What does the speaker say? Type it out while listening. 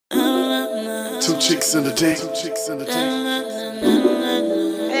Two chicks in the dick.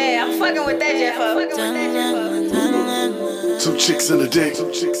 Hey, I'm fucking with that jet fuck. Two chicks in the dick.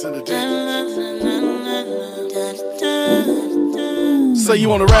 Say you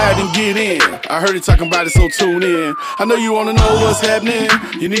wanna ride and get in. I heard you talking about it, so tune in. I know you wanna know what's happening.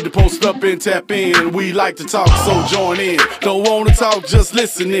 You need to post up and tap in. We like to talk, so join in. Don't wanna talk, just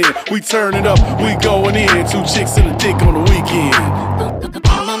listen in. We turn it up, we going in. Two chicks in the dick on the weekend.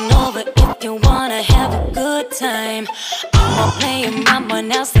 Come on over if you wanna have a good time. I'ma play your mama,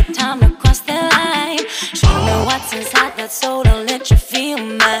 now's the time to cross the line. Show me what's inside that soul, I'll let you feel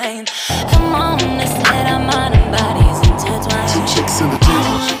mine. Come on, let's let our mind and bodies intertwine. Two chicks in the dick.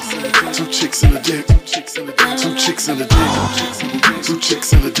 Two chicks in the dick. Two chicks in the dick. Two chicks in the dick. Two chicks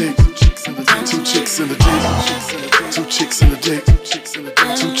in the dick. Two chicks in the dick. Two chicks in the dick. Two chicks in the dick.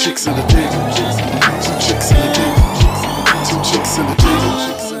 Two chicks in the dick. Two chicks in the dick. Two chicks in the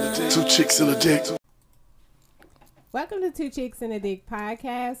dick. Two chicks in the dick. Welcome to Two Chicks in a Dick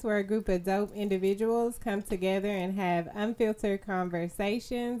podcast, where a group of dope individuals come together and have unfiltered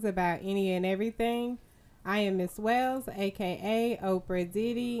conversations about any and everything. I am Miss Wells, aka Oprah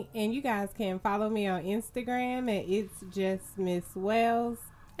Diddy, and you guys can follow me on Instagram at It's Just Miss Wells.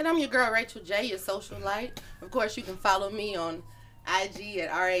 And I'm your girl Rachel J, your social-lite. Of course, you can follow me on IG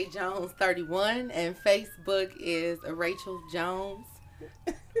at RAJones31, and Facebook is Rachel Jones.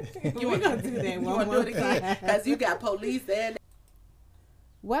 You want to do that one more time? Because you got police and...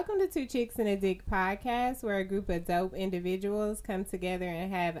 Welcome to Two Chicks in a Dick podcast, where a group of dope individuals come together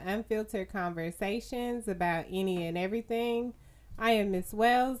and have unfiltered conversations about any and everything. I am Miss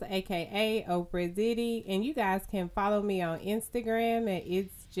Wells, aka Oprah Diddy, and you guys can follow me on Instagram at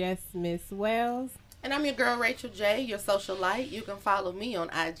It's Just Miss Wells. And I'm your girl Rachel J, your social-lite. You can follow me on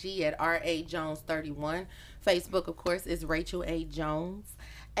IG at RAJones31. Facebook, of course, is Rachel A. Jones.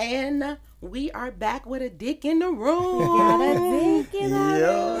 And we are back with a dick in the room.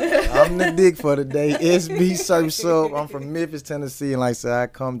 Yeah, I'm the dick for the day. SB Surfs Up. I'm from Memphis, Tennessee, and like I said, I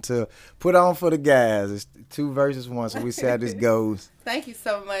come to put on for the guys. It's 2 versus 1, so we see how this goes. Thank you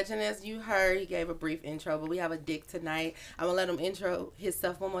so much. And as you heard, he gave a brief intro, but we have a dick tonight. I'm going to let him intro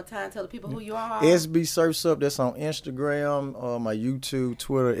himself one more time. Tell the people who you are. SB Surfs Up. That's on Instagram, my YouTube,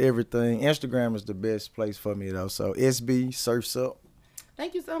 Twitter, everything. Instagram is the best place for me, though. So SB Surfs Up.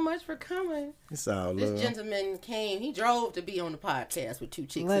 Thank you so much for coming. It's all this love. Gentleman came. He drove to be on the podcast with Two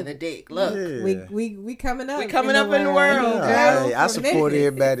Chicks in a Dick. Look, yeah. we coming up. We coming up in the world. Yeah, I support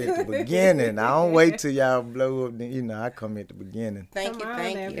everybody at the beginning. I don't wait till y'all blow up. I come at the beginning. Thank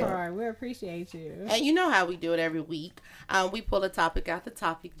you. Part. We appreciate you. And you know how we do it every week. We pull a topic out the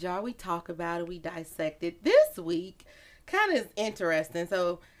topic jar. We talk about it. We dissect it. This week kind of is interesting.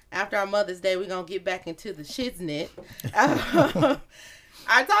 So after our Mother's Day, we're going to get back into the shiznit.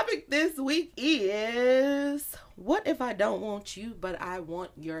 Our topic this week is, what if I don't want you, but I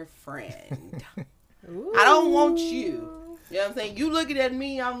want your friend? I don't want you. You know what I'm saying? You looking at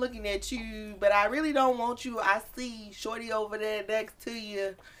me, I'm looking at you, but I really don't want you. I see Shorty over there next to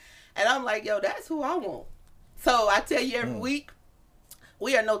you, and I'm like, yo, that's who I want. So I tell you every week,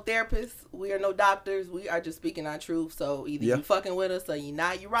 we are no therapists. We are no doctors. We are just speaking our truth. So either you fucking with us or you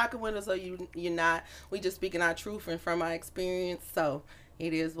not. You rocking with us or you're not. We just speaking our truth and from our experience. So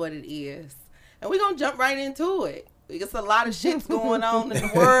it is what it is. And we're going to jump right into it. There's a lot of shit's going on in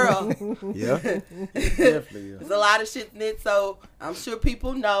the world. Yeah, definitely. There's a lot of shit in it. So I'm sure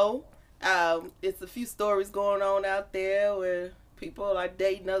people know. It's a few stories going on out there where people are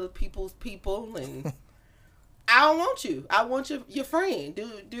dating other people's people. And I don't want you. I want your friend.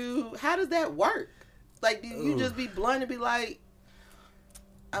 How does that work? Like, do you just be blunt and be like,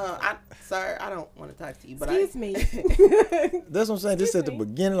 sorry, I don't want to talk to you, but Excuse me. That's what I'm saying. This at the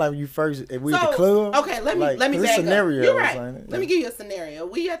beginning, like when you first, if we at the club. Okay, let me back scenario, up. You're right. Let me give you a scenario.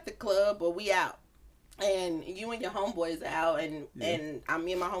 We at the club or we out, and you and your homeboys out, and me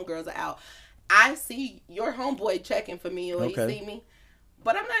and my homegirls are out. I see your homeboy checking for me, or he see me,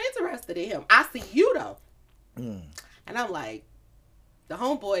 but I'm not interested in him. I see you though, and I'm like, the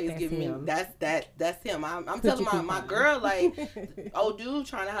homeboy is giving me that's him. I'm telling my girl, like, old dude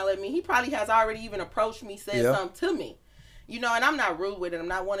trying to holler at me. He probably has already even approached me, said something to me. And I'm not rude with it. I'm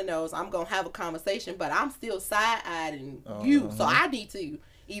not one of those. I'm going to have a conversation, but I'm still side-eyeing you. So I need to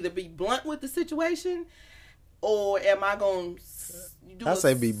either be blunt with the situation, or am I going to I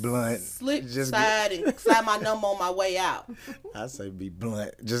say be blunt. Slip side and slide my number on my way out. I say be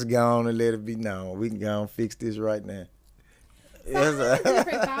blunt. Just go on and let it be known. We can go and fix this right now. So I have a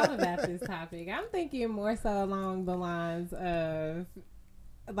different thought about this topic. I'm thinking more so along the lines of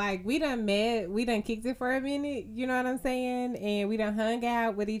like we done kicked it for a minute, you know what I'm saying? And we done hung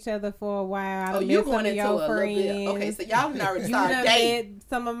out with each other for a while. I done you met going some of into your a friends. little bit. Okay, so y'all done already You started done dating. met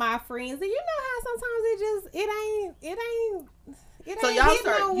some of my friends, and you know how sometimes it ain't. So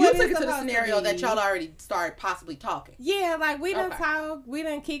y'all you took it to the scenario that y'all already started possibly talking. Yeah, like we done Okay. talked, we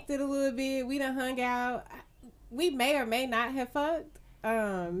done kicked it a little bit, we done hung out. We may or may not have fucked.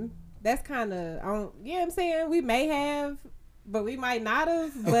 That's kind of, you know what I'm saying? We may have, but we might not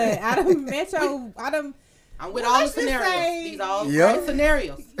have. But I done met your, I'm with Well, all the let's just scenarios. say- These all Yep. great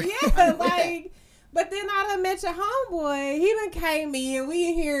scenarios. yeah, like. But then I done met your homeboy. He done came in. We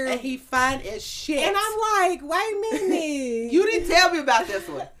in here. And he fine as shit. And I'm like, wait a minute. You didn't tell me about this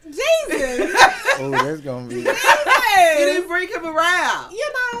one. Jesus. Oh, that's gonna be. You didn't bring him around. You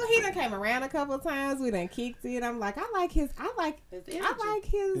know, he done came around a couple of times. We done kicked it. I'm like, I like his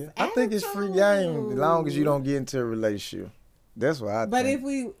Yeah. I think it's free game as long as you don't get into a relationship. That's what I But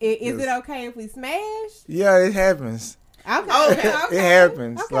think. is it okay if we smash? Yeah, it happens. Okay. It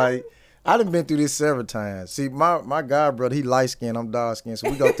happens. Like I done been through this several times. See, my god brother, he light skinned, I'm dark skinned, so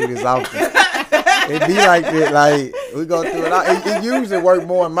we go through this often. It be like that, like we go through it. It usually work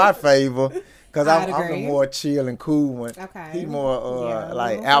more in my favor because I'd I'm the agree. more chill and cool one. Okay. He more Yeah,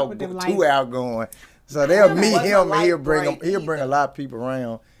 like we'll fuck with them too light- outgoing. So they'll meet wasn't him a and he'll light bring break he'll bring a either. lot of people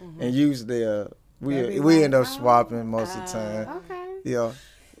around, and usually They'll be we like, end up oh, swapping most of the time. Okay. Yeah.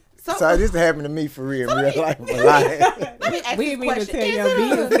 So, So this happened to me for real, So real let me- life. A lot. let me ask We you didn't a mean to question. tell Is your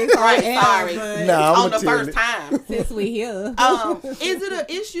it a- business. Right, on sorry. air, Nah, I'm on the gonna tell first it. time. but since we here. Is it an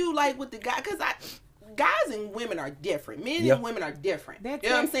issue like with the guy? Because guys and women are different. Men Yeah. and women are different. That's You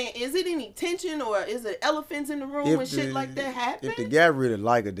know what I'm it. saying? Is it any tension or is it elephants in the room and shit like that happen? If the guy really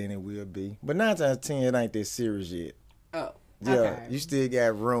like her, then it will be. But 9 times 10, it ain't that serious yet. Oh. Yeah, Okay. you still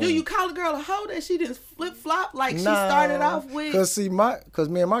got room. Do you call a girl a hoe that she just flip flop like she started off with? Cause see, cause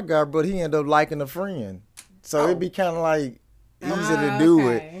me and my guy brother, he ended up liking a friend, so it'd be kind of like easy to do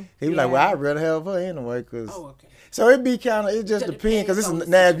okay. it. He was like, "Well, I'd rather have her anyway." Cause Oh, okay. so it'd be kind of, it just Just depends. Cause depends on it's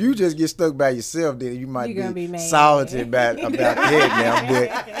the now if you just get stuck by yourself, then you might You gonna be be mad. salty about that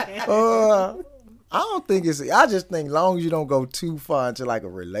now. But I don't think it's. I just think long as you don't go too far into like a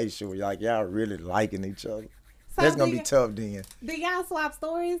relationship, where like y'all really liking each other. So That's gonna do be tough then. Do y'all swap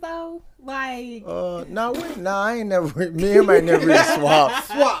stories though? Like, No, I ain't never. Me and him ain't never really swapped.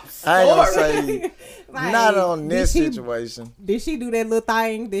 Swaps. I ain't gonna Sorry. say like, not on this did she- situation. Did she do that little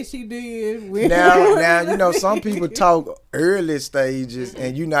thing that she did? With Now you know some people talk early stages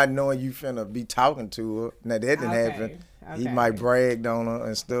and you not knowing you finna be talking to her. Now that didn't happen. He okay. might bragged on her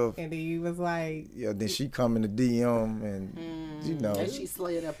and stuff. And then you was like, Yeah, then she come in the DM and you know. And she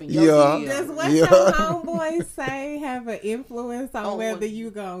slid up in your Yeah. does DM. what Yeah. your homeboys say have an influence on Oh, whether what-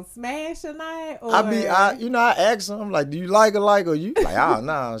 you gonna smash or not? Or I ask him like, do you like her or you like? Oh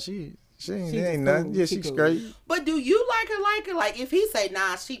no, she ain't, She ain't just nothing. cool. Yeah, She she cool. straight. But do you like her? Like if he say,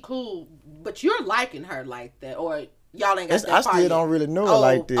 nah, she cool, but you're liking her like that, or y'all ain't got That's, that I far still yet? don't really know her Oh,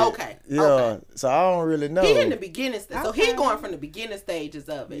 like that. okay, Yeah. okay. So I don't really know. He in the beginning stage, so he Okay. going from the beginning stages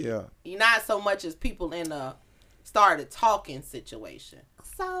of it. Yeah. You're not so much as people in a started talking situation.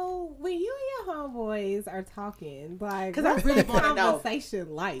 So when you and your homeboys are talking, like, 'Cause I what's really the wanna know.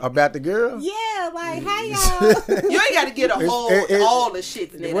 conversation like? About the girl? Yeah, like how y'all? You ain't got to get a whole all the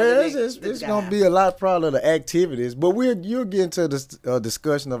shit. In Well, it's gonna be a lot probably of the activities, but you'll get into the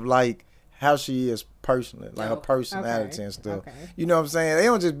discussion of like how she is personally, like her Oh, personality okay, and stuff. okay. You know what I'm saying? They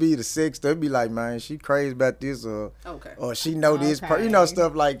don't just be the sex stuff. It be like, man, she crazy about this, or she know this, Okay. you know,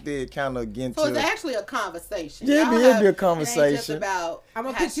 stuff like that. Kind of get into. So it's actually a conversation. Yeah, Y'all it'd be a have- it ain't just conversation. about I'm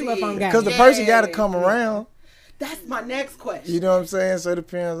gonna how put you she up on is. game. because the person got to come around. That's my next question. You know what I'm saying? So it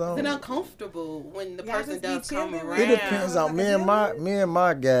depends on. It's uncomfortable when the Y'all person just be does come chilling around. It depends on me and Like a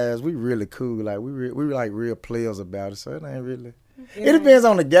my guys. We really cool. Like we like real players about it. So it ain't really. It depends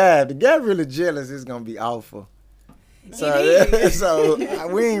on the guy. If the guy really jealous, it's gonna be awful. So so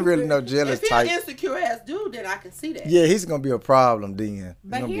we ain't really no jealous If you're an type. insecure ass dude, then I can see that. Yeah, he's gonna be a problem then. He's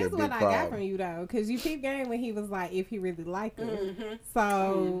But gonna be a here's big what I problem. got from you though, because you peep game when he was like, if he really liked her. Mm-hmm.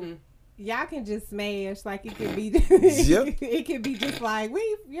 So y'all can just smash, like it could be. Yep. It could be just like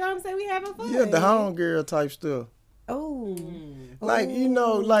you know what I'm saying? We having fun. Yeah, the home girl type stuff. Oh, Like you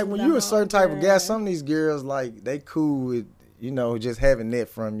know, like when the you a certain type of guy, homegirl. some of these girls like they cool with just having that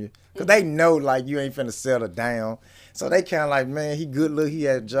from you, cause they know like you ain't finna settle down. So they kind of like, man, he good look, he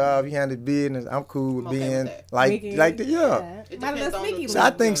had a job, he handled business. I'm cool with I'm okay with being that. like that. Yeah. It My depends little on sneaky the- So I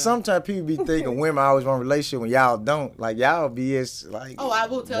link. think sometimes people be thinking women always want a relationship when y'all don't. Like y'all be as like. Oh, I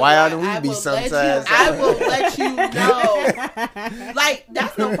will tell wild you. do we I be will sometimes? let you. I will let you know. Like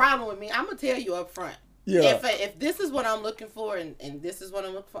that's no problem with me. I'm gonna tell you up front. Yeah. If this is what I'm looking for and this is what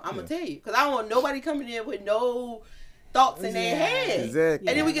I'm looking for, I'm gonna tell you, because I don't want nobody coming in with no thoughts in their head. Exactly.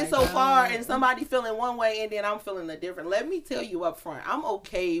 And then we get so far and somebody feeling one way and then I'm feeling a different. Let me tell you up front, I'm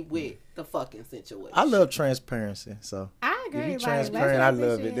okay with the fucking situation. I love transparency, so I agree. if you like, transparent, I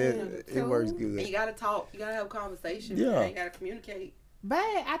love it. let's It works And good. you gotta talk. You gotta have conversation. Yeah. You gotta communicate. But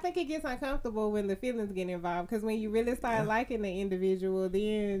I think it gets uncomfortable when the feelings get involved, because when you really start liking the individual,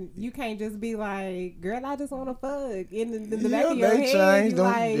 then you can't just be like, "Girl, I just want to fuck." In the back of your they head, change. you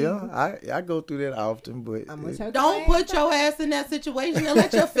Don't, like, I go through that often, but I'm gonna choke Don't your put ass your ass in that situation and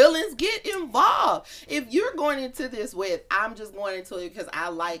let your feelings get involved. If you're going into this with, I'm just going into it because I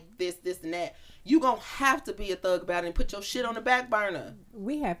like this, and that, you going to have to be a thug about it and put your shit on the back burner.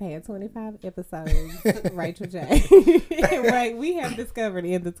 We have had 25 episodes, Rachel J. Right, we have discovered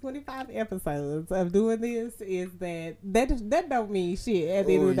in the 25 episodes of doing this is that don't mean shit at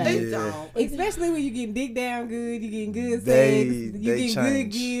the end of the day. They don't. Especially when you getting dick down good, you getting good They- sex, you they getting good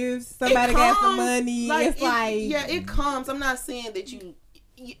change. gifts, somebody got some comes, money. It's yeah, it comes. I'm not saying that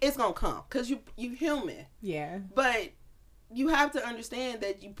it's going to come because you human. yeah. But you have to understand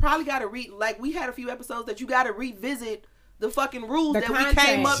that you probably got to we had a few episodes that you got to revisit the fucking rules The that contract. we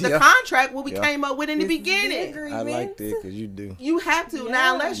came up, the Yeah. contract what we Yeah. came up with in the This is beginning. agreement. I like that because you do. You have to. Yeah.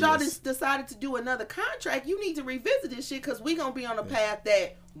 Now, unless y'all Yes. just decided to do another contract, you need to revisit this shit because we're going to be on a path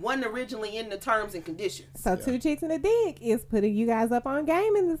that wasn't originally in the terms and conditions. So Two Chicks and a Dick is putting you guys up on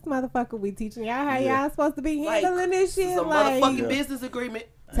game in this motherfucker. We teaching y'all how Yeah. y'all supposed to be Like, handling this It's shit. a motherfucking Yeah. business agreement.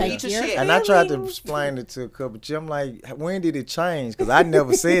 Take Eat your your shit. And I tried to feelings. explain it to a couple. I'm like, when did it change? Because I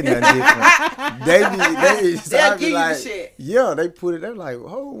never said nothing different. They so They'll I be give you the like, shit. yeah, they put it. They're like,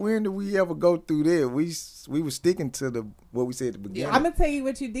 oh, when did we ever go through that? We were sticking to what we said at the beginning. I'm gonna tell you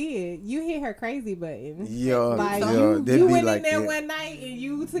what you did. You hit her crazy button. Yeah, Like yeah, they you be went like in there that. one night and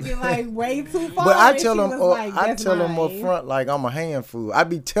you took it like way too far. But I and tell she them, was like, I "That's tell them up mine." front, like I'm a handful. I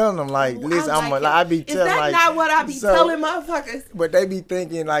be telling them, like, Ooh, listen, I I be Is telling, that like, not what I be so- telling motherfuckers? But they be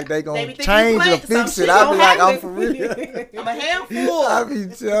thinking like they gonna They be thinking change you or playing fix some it. shit I be gonna like, I'm happen. for real. I'm a handful. I be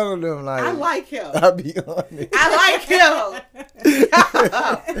telling them like, I like him. I be honest. I like him.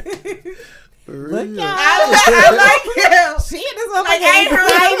 For Look, real. y'all. I like him. Shit, this Like, I ain't heard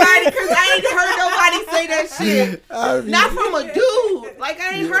nobody, because I ain't heard nobody say that shit. I be- Not from a dude. Like,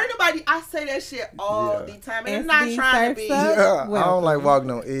 I ain't heard nobody. I say that shit all Yeah. the time. And I'm not SB trying to be. surfs up. Yeah, I Welcome. don't like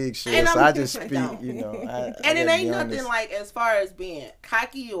walking on eggshells, And so I'm- I just speak, don't. you know. I And it gotta ain't be nothing honest. like as far as being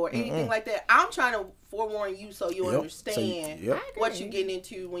cocky or anything like that. I'm trying to forewarn you so you Yep. understand So, yep. what you get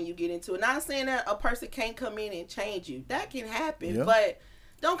into when you get into it. Not saying that a person can't come in and change you. That can happen. Yeah. But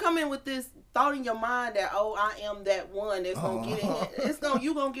don't come in with this thought in your mind that, oh, I am that one that's gonna get in.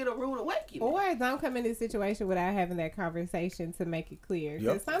 You gonna get a rude awakening. Or don't come in this situation without having that conversation to make it clear.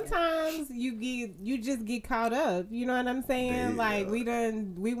 Because Yep. sometimes you just get caught up. You know what I'm saying? Yeah. Like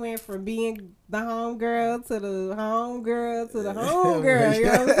we went from being the homegirl to the homegirl to the homegirl. You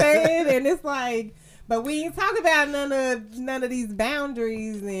know what I'm saying? And it's like, but we ain't talk about none of these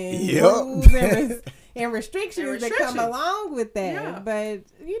boundaries and Yep. rules and restrictions that come restrictions. along with that. Yeah. But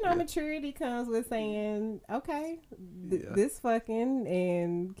maturity comes with saying, okay, Yeah. this fucking,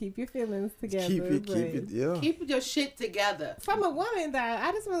 and keep your feelings together. Keep it, but yeah. Keep your shit together. from a woman, though,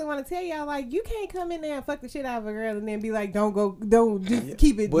 I just really want to tell y'all, like, you can't come in there and fuck the shit out of a girl and then be like, don't just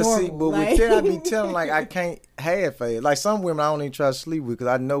keep it But normal. see, but like, with that, I be telling like I can't half it. Like some women, I don't even try to sleep with because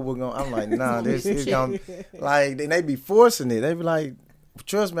I know we're gonna. I'm like, nah, this is gonna. Like then they be forcing it. They be like,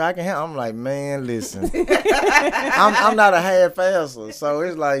 trust me, I can handle. I'm like, man, listen, I'm not a half asser, so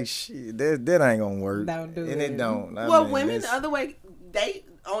it's like shit. That ain't gonna work. Don't do and it. it don't. I Well, mean, women, that's- the other way, they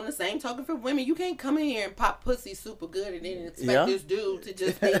on the same token for women, you can't come in here and pop pussy super good and then expect Yeah. this dude to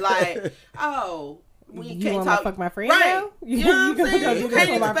just be like, oh, we you can't want talk. to fuck my friend Right. now? You know what I'm gonna saying? go You do this can't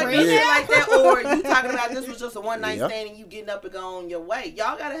for my expect friend? no shit like that, or you talking about this was just a one night Yeah. stand and you getting up and going your way.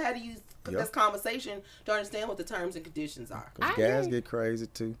 Y'all gotta have to use Yeah. this conversation to understand what the terms and conditions are. 'Cause I guys agree. get crazy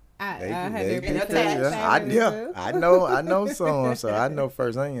too. I They 100% get attached. crazy. I know some, so I know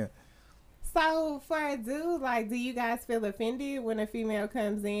firsthand. So for a dude, like, do you guys feel offended when a female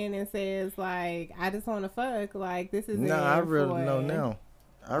comes in and says, like, I just want to fuck, like, this is No, I really know now.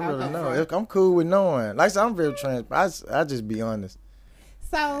 I really Okay. know. I'm cool with knowing. Like I said, I'm very transparent. I just be honest.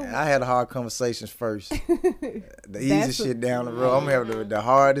 So I had hard conversations first. The easy That's shit down the road. I'm having the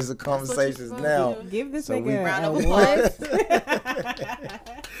hardest of That's what you're conversations supposed now. to do. give this So we- nigga Round a of what?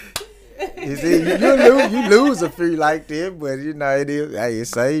 You see, you lose a few like that, but you know it is. Hey, it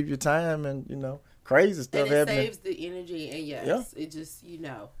saves your time and crazy stuff And it happening. saves the energy, and yes, Yeah. it just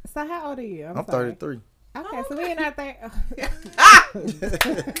So how old are you? I'm sorry. 33. Okay, so we're not there.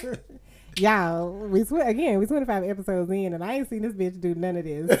 Y'all, we 25 episodes in, and I ain't seen this bitch do none of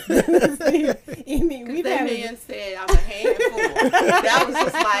this. That man said I'm a handful. That was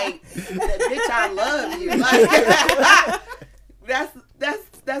just like, bitch, I love you. Like,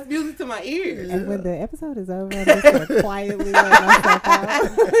 that's music to my ears. And when the episode is over, I'm just gonna quietly let myself out.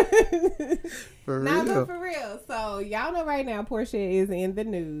 For Nah, real. but for real. So y'all know right now Portia is in the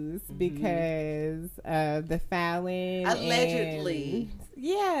news because of the filing. Allegedly.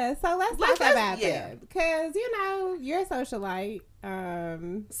 Yeah, so let's talk about that. Because, you know, you're a socialite.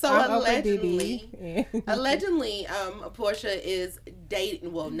 So I'm allegedly, Portia is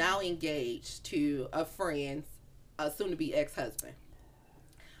dating, well, now engaged to a friend's soon-to-be ex-husband.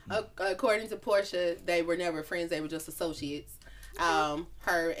 According to Portia, they were never friends; they were just associates.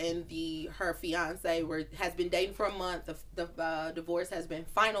 Her and her fiance has been dating for a month. The divorce has been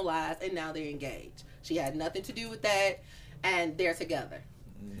finalized, and now they're engaged. She had nothing to do with that, and they're together.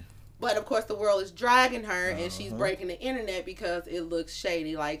 But of course, the world is dragging her, and she's breaking the internet because it looks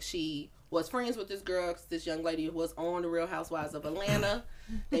shady. Like she was friends with this girl, this young lady who was on the Real Housewives of Atlanta.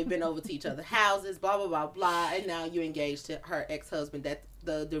 They've been over to each other's houses, blah blah blah blah, and now you engaged to her ex-husband. That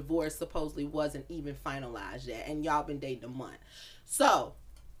the divorce supposedly wasn't even finalized yet, and y'all been dating a month. So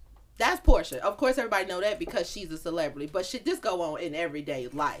that's Portia. Of course, everybody know that because she's a celebrity, but shit just go on in everyday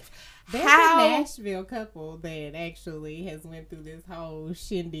life. There's a Nashville couple that actually has went through this whole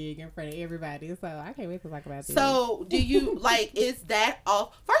shindig in front of everybody, so I can't wait to talk about this. So, do you, like, is that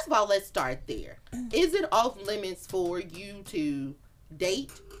off? First of all, let's start there. Is it off limits for you to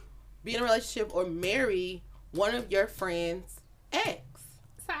date, be in a relationship, or marry one of your friends' ex?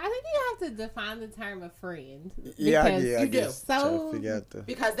 So I think you have to define the term of friend. I you guess. do. So-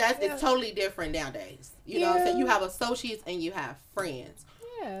 Because it's totally different nowadays. You know what I'm saying? You have associates and you have friends.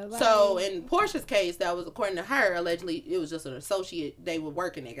 Yeah. So in Portia's case, that was, according to her, allegedly it was just an associate. They were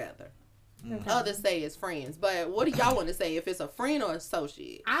working together. Okay. Others say it's friends. But what do y'all want to say, if it's a friend or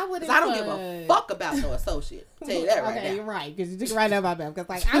associate? I would. 'Cause I don't give a fuck about no associate. I'll tell you that right Okay, now. you're right, because you took it right out my mouth. Because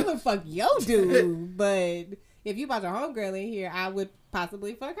like I would fuck your dude, but if you brought your homegirl in here, I would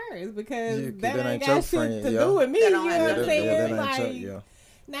possibly fuck hers because that ain't got shit to do with me. You know what I'm saying? Like,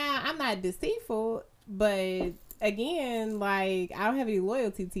 now I'm not deceitful, but again, like I don't have any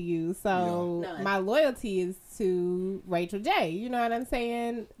loyalty to you, so my loyalty is to Rachel J. You know what I'm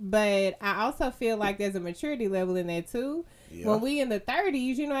saying? But I also feel like there's a maturity level in there too. When we in the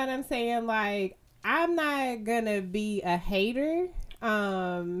 30s, you know what I'm saying? Like I'm not gonna be a hater.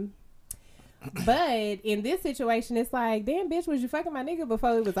 But in this situation, it's like, damn, bitch, was you fucking my nigga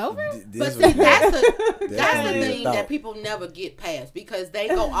before it was over? But see, that's the thing that people never get past, because they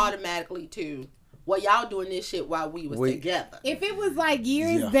go automatically to, well, y'all doing this shit while we was together. If it was like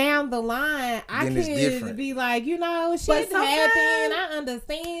years down the line, I could be like, you know, shit happened. I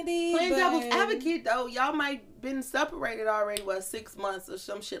understand it. Playing devil's advocate, though, y'all might been separated already, 6 months or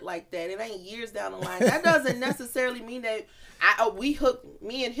some shit like that. It ain't years down the line. That doesn't necessarily mean that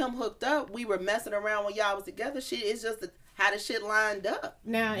me and him hooked up. We were messing around when y'all was together. Shit, it's just how the shit lined up.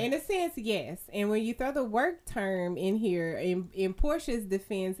 Now, in a sense, yes. And when you throw the work term in here, in Portia's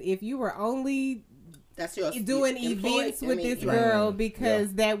defense, if you were only doing events with this girl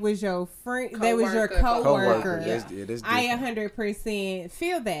because that was your friend, that was your coworker. I 100%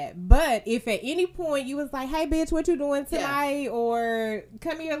 feel that. But if at any point you was like, "Hey, bitch, what you doing tonight?" or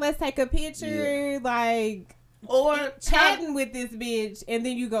 "Come here, let's take a picture," like. Or chatting with this bitch, and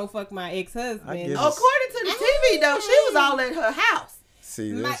then you go fuck my ex-husband. According to the TV, though, she was all at her house.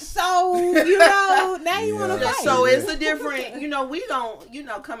 See this? So, you know, now you want to fight. So it's a different, we don't,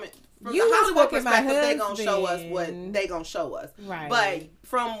 coming from the Hollywood perspective, they going to show us what they going to show us. Right. But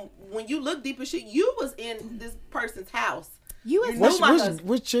from when you look deeper shit, you was in this person's house.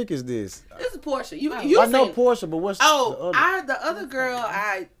 Which chick is this? This is Portia. I know Portia, but what's the other? The other girl,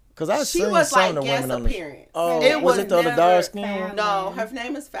 she was like guest appearance. Was it the other dark skin? No, her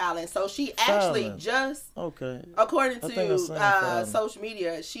name is Fallon. So she actually according to social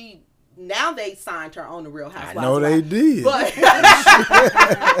media, now they signed her on the Real Housewives. I know they did. But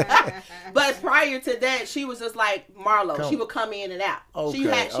but prior to that, she was just like Marlo. She would come in and out. She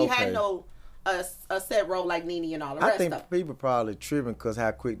had no a set role like Nene and all the rest of them. I think people probably tripping because how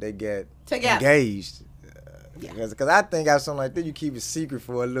quick they get engaged. Because I think out something like that, you keep it secret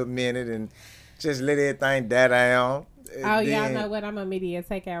for a little minute and just let everything die down. Y'all then- know what? I'm a media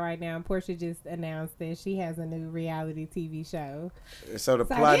takeout right now. Portia just announced that she has a new reality TV show. So the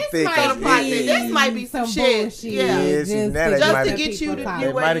So plot this thickens. might be- this might be some shit. bullshit. Yeah. Yeah, see, now they Just might to have- get you to talk. do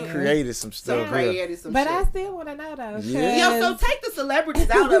They what might you have created some So stuff here. created some But shit. I still want to know though. Yeah. Yo, so take the celebrities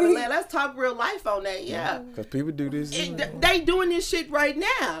out of it. Let's talk real life on that. Yeah. Because people do this. They doing this shit right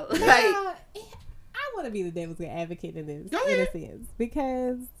now. Like, Yeah, I want to be the devil's advocate in this, Go in a ahead. sense,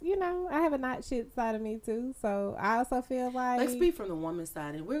 because I have a not shit side of me too. So I also feel like let's speak from the woman's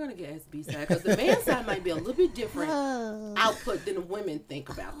side, and we're gonna get SB side because the man's side might be a little bit different output than the women think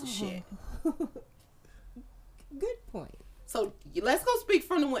about the shit. good point. So let's go speak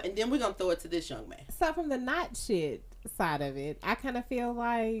from the women, and then we're gonna throw it to this young man. So from the not shit side of it, I kind of feel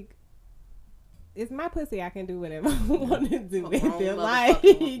like it's my pussy. I can do whatever I want to do with Grown it. Like,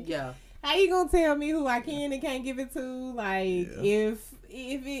 motherfucker. Yeah. how you gonna tell me who I can and can't give it to? Like, if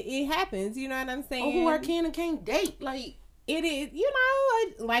it happens, you know what I'm saying? Or who I can and can't date. Like, It is,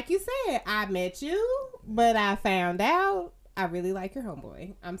 like you said, I met you, but I found out I really like your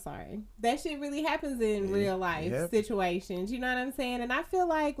homeboy. I'm sorry. That shit really happens in real life Yep. situations. You know what I'm saying? And I feel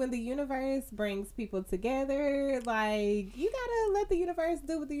like when the universe brings people together, like, you gotta let the universe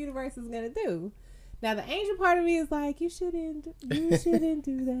do what the universe is gonna do. Now, the angel part of me is like, you shouldn't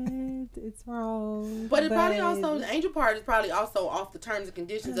do that. It's wrong. but it probably also, the angel part is probably also off the terms and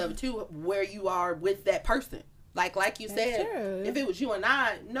conditions of it too, where you are with that person. Like you That's said, true. if it was you and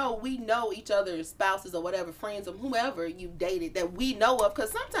I, no, we know each other's spouses or whatever, friends or whomever you dated that we know of.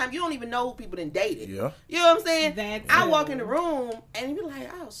 Because sometimes you don't even know who people done dated. Yeah. You know what I'm saying? That's I true. walk in the room and you be like,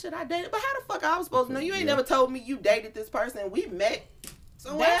 oh, shit, I dated. But how the fuck I was supposed to know? You ain't never told me you dated this person. We met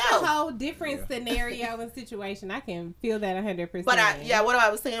somewhere That's else. a whole different scenario and situation. I can feel that 100%. But what I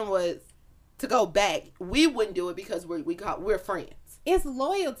was saying was, to go back, we wouldn't do it because we're friends. It's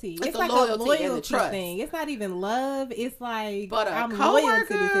loyalty. It's a like loyalty a and the loyalty trust. thing. It's not even love. It's like But a I'm loyal to this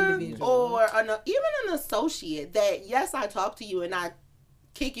coworker individual. or even an associate that, yes, I talk to you and I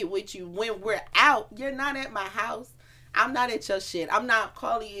kick it with you when we're out. You're not at my house. I'm not at your shit. I'm not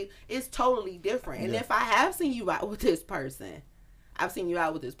calling you. It's totally different. And Yeah. if I have seen you out with this person, I've seen you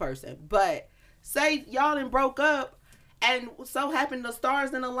out with this person. But say y'all done broke up, and so happened the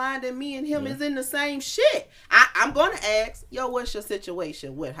stars in aligned and me and him is in the same shit. I'm gonna ask, yo, what's your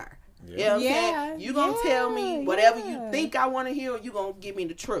situation with her? You know what I'm saying? You gonna tell me whatever you think I want to hear, or you gonna give me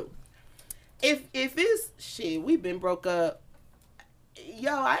the truth. If it's shit, we've been broke up.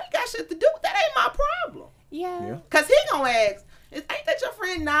 Yo, I ain't got shit to do. That ain't my problem. Yeah. Cause he gonna ask, ain't that your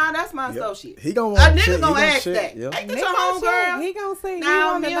friend? Nah, that's my associate. He gonna A want nigga check. He gonna gonna ask check. that. Yep. Ain't that Nigga your gonna check. homegirl? He gonna say,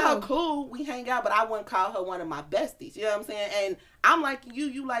 Now, he me and her know. cool. We hang out, but I wouldn't call her one of my besties. You know what I'm saying? And I'm like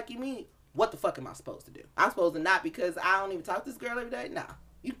you like me. What the fuck am I supposed to do? I'm supposed to not because I don't even talk to this girl every day? Nah.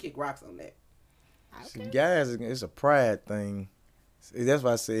 You kick rocks on that. See, guys, it's a pride thing. See, that's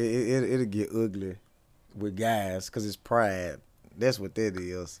why I say it'll get ugly with guys because it's pride. That's what that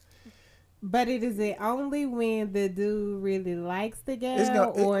is. But it is it only when the dude really likes the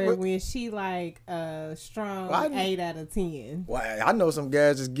girl, or when she like a strong 8 out of 10. Well, I know some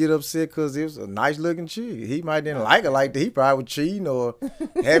guys just get upset because it was a nice looking chick. He might didn't like her like that. He probably was cheating or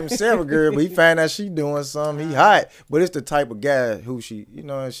having several girls, but he find out she doing something. He hot, but it's the type of guy who she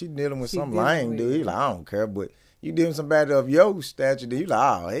dealing with some lame dude. He like, I don't care, but you dealing with somebody of your stature, then you like,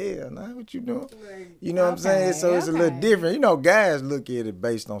 oh hell, nah, what you doing? You know what I'm saying? So it's a little different. You know, guys look at it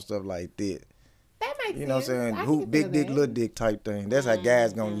based on stuff like that. That makes sense. You know what I'm saying? I Who can big feel dick, that. little dick type thing. That's how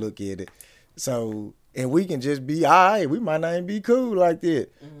guys gonna look at it. So, and we can just be all right. We might not even be cool like that.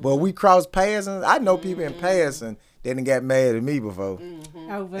 But we cross paths, and I know people in passing that done got mad at me before.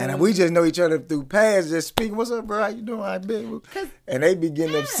 And we just know each other through paths, just speaking. What's up, bro? How you doing? I bet. And they be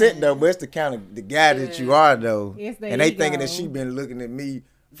getting upset though. But it's the kind of the guy that you are though. It's the And they ego. thinking that she been looking at me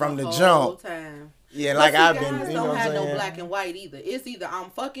from the whole jump. time. Yeah, But like see, I've guys been. You know don't what I'm have saying? no black and white either. It's either I'm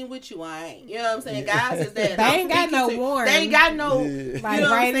fucking with you or I ain't. You know what I'm saying? Guys is that They I'm ain't got speaking no to- warm. They ain't got no. Yeah. You Like know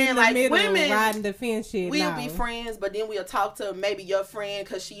what right I'm saying? in the Like middle, women, riding the fence shit. we'll no. be friends, but then we'll talk to maybe your friend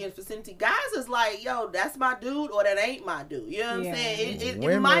because she in vicinity. Guys is like, yo, that's my dude or that ain't my dude. You know what I'm Yeah. saying? It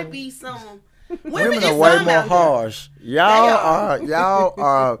Women- might be some. Women is are way some more out there. harsh. Y'all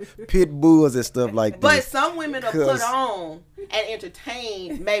are pit bulls and stuff like But this. some women will 'Cause- put on and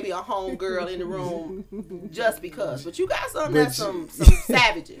entertain maybe a home girl in the room just because. But you got some that's some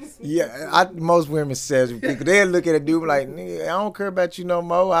savages. Yeah, most women says because they look at a dude like, nigga, I don't care about you no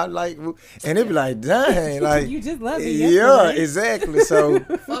more. I like, and they be like, dang, like You just love me yeah, yesterday. exactly. So,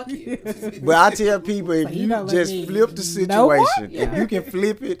 Fuck you. but I tell people if So you you don't let just me flip the know what? situation, if you can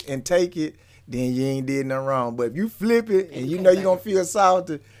flip it and take it, then you ain't did nothing wrong. But if you flip it and you know you're gonna feel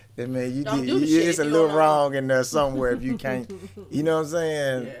salty, I mean, you Don't did, do the shit it's a if you little don't know. wrong in there somewhere if you can't. You know what I'm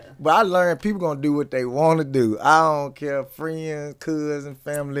saying? Yeah. But I learned people gonna do what they want to do. I don't care, friends, cousins,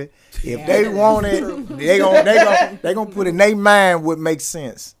 family. If they want it, they gonna put in their mind what makes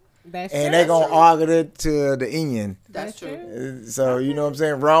sense, That's and true. they gonna argue it to the end. That's true. So you know what I'm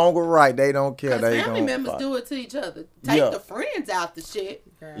saying? Wrong or right, they don't care. Because They family gonna members fight. do it to each other. Take Yeah. the friends out the shit.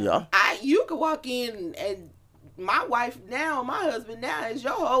 Yeah. You could walk in and my wife now, my husband now is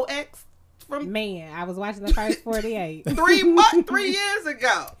your whole ex from Man, I was watching the first 48. 3 years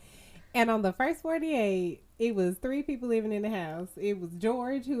ago. And on the first 48, it was 3 people living in the house. It was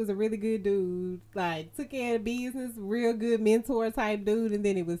George, who was a really good dude, like took care of business, real good mentor type dude. And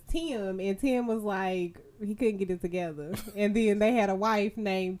then it was Tim, and Tim was like, he couldn't get it together. And then they had a wife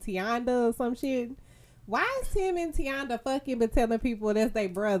named Tianda or some shit. Why is Tim and Tianda fucking but telling people that's their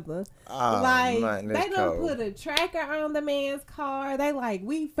brother? Oh, Like, man, they that's don't cold. put a tracker on the man's car. They like,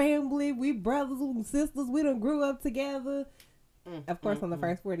 we family, we brothers and sisters, we done grew up together. Of course, on the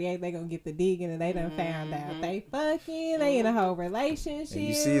first 48, they gonna get the digging, and they done found out they fucking, they in a whole relationship. And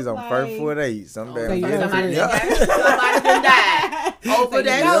you see it's on like, first 48. Some So damn you good know Somebody shit. done died over So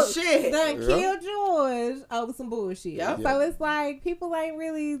that you know, shit. Done Yeah. killed George over some bullshit. Yep. So it's like people ain't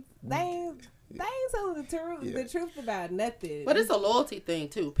really they ain't telling the truth about nothing. But it's a loyalty thing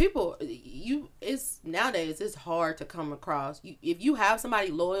too. People, it's nowadays it's hard to come across. If you have somebody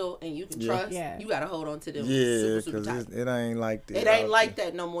loyal and you can trust, Yeah. you gotta hold on to them. Yeah, super because tight. it ain't like that. It ain't out like there.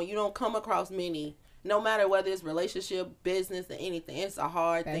 that no more. You don't come across many, no matter whether it's relationship, business, or anything. It's a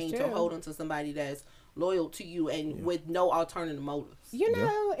hard That's thing to true. hold on to somebody that's loyal to you and with no alternative motives. You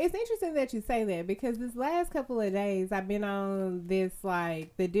know, it's interesting that you say that because this last couple of days I've been on this,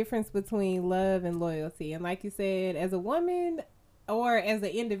 like, the difference between love and loyalty. And like you said, as a woman or as an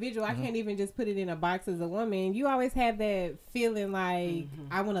individual, I can't even just put it in a box as a woman. You always have that feeling like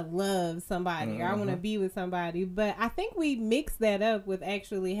I want to love somebody or I want to be with somebody. But I think we mix that up with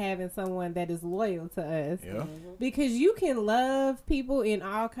actually having someone that is loyal to us. Yeah. Because you can love people in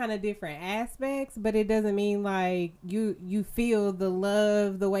all kind of different aspects, but it doesn't mean like you feel the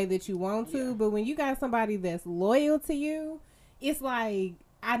love the way that you want to. Yeah. But when you got somebody that's loyal to you, it's like,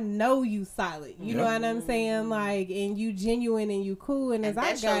 I know you solid. You know what I'm saying? Like, and you genuine and you cool. And as And that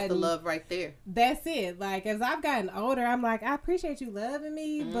I've shows gotten the love right there. that's it. Like, as I've gotten older, I'm like, I appreciate you loving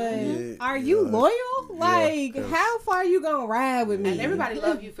me, but Yeah, are you yeah. loyal? Like, 'cause- how far you gonna ride with me? And everybody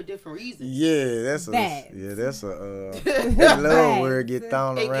love you for different reasons. Yeah, that's a That. that love word get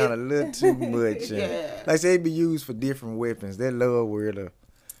thrown It around get- a little too much. And Yeah. like I say, it be used for different weapons. That love word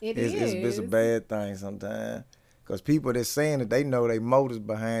it's a is. bad thing sometimes. Because people that's saying it, they know they motives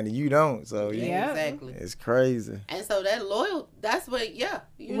behind it. You don't. So Yeah. Exactly. it's crazy. And so that that's what, you know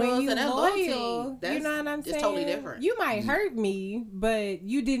When what I'm you saying? That loyal, loyalty, that's, you know what I'm it's saying? totally different. You might hurt me, but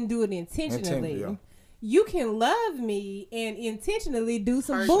you didn't do it intentionally. Yeah. You can love me and intentionally do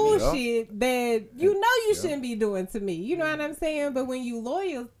some Hurt me. bullshit that you know you shouldn't be doing to me. You know what I'm saying? But when you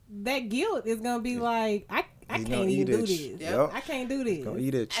loyal, that guilt is gonna be like, I You can't gonna even eat do it. this. Yep. I can't do this. Gonna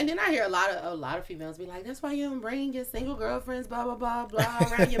eat it. And then I hear a lot of females be like, "That's why you don't bring your single girlfriends, blah blah blah blah,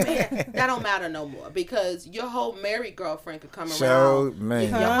 around your man." That don't matter no more because your whole married girlfriend could come So, around man.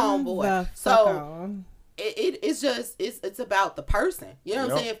 your Come homeboy. the fuck So on. it's just it's about the person. You know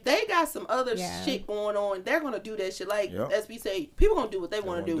what I'm Yep. saying? If they got some other Yeah. shit going on, they're gonna do that shit. Like Yep. as we say, people gonna do what they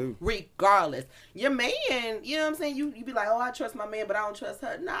want to wanna do do. regardless. Your man, you know what I'm saying? You be like, oh, I trust my man, but I don't trust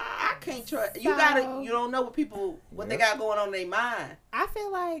her. Nah, I can't trust. You So- you don't know what they got going on in their mind. I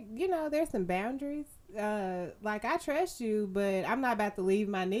feel like, there's some boundaries. Like, I trust you, but I'm not about to leave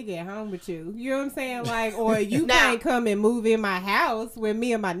my nigga at home with you. You know what I'm saying? Like, or you Now- can't come and move in my house where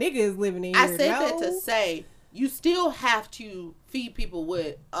me and my nigga is living in. I here. said that No. to say you still have to feed people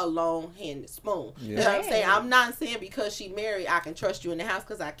with a long-handed spoon. You know what I'm Yeah. saying? I'm not saying because she married, I can trust you in the house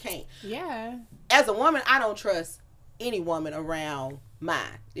because I can't. Yeah. As a woman, I don't trust any woman around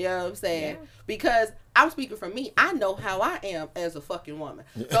mine. You know what I'm saying? Yeah. Because I'm speaking for me. I know how I am as a fucking woman.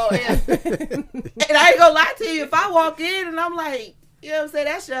 So, and I ain't gonna lie to you. If I walk in and I'm like, you know what I'm saying?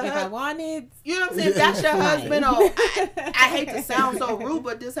 That's your If I husband. wanted, You know what I'm saying? If that's your husband, or I hate to sound so rude,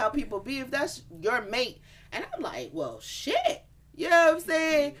 but this how people be. If that's your mate, and I'm like, well, shit. You know what I'm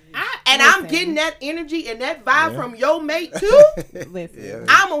saying? I'm getting that energy and that vibe from your mate too. Listen, Yeah.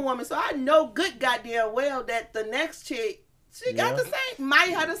 I'm a woman, so I know good goddamn well that the next chick, she got the same, might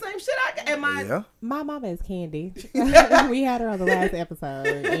have the same shit I got. And my Yeah. my mama is Candy. We had her on the last episode,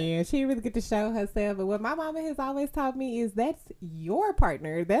 and she really get to show herself. But what my mama has always taught me is that's your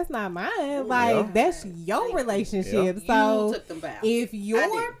partner. That's not mine. Like, Yeah. that's your relationship. you So took them back. if you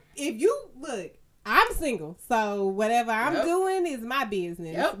look, I'm single, so whatever I'm Yep. doing is my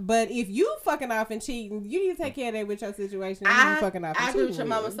business. Yep. But if you fucking off and cheating, you need to take care of that with your situation. And you fucking off and I agree cheating with your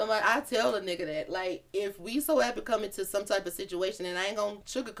mama with. so much. I tell a nigga that, like, if we so happen come into some type of situation, and I ain't gonna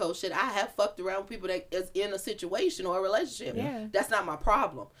sugarcoat shit, I have fucked around with people that is in a situation or a relationship. Yeah. That's not my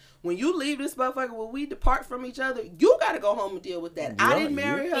problem. When you leave this motherfucker, when we depart from each other, you gotta go home and deal with that. I Yeah, didn't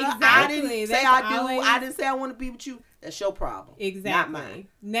marry her. I Exactly. didn't say That's I do. always- I didn't say I want to be with you. That's your problem. Not Exactly. mine.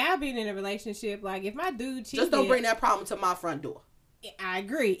 Now being in a relationship, like if my dude cheated, Just don't bring that problem to my front door. I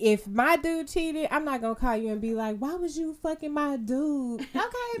agree. If my dude cheated, I'm not gonna call you and be like, "Why was you fucking my dude?" Okay,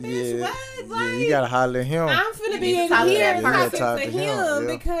 bitch, Yeah, what? yeah, Like, you gotta holler at him. I'm finna You be need to in talk to here that talking person. to Talk to him him,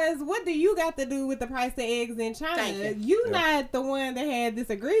 yeah. because what do you got to do with the price of eggs in China? Thank You Yeah. not the one that had this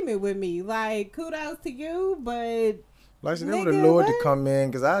agreement with me. Like, kudos to you, but Like I said, them the Nigga, Lord to what? come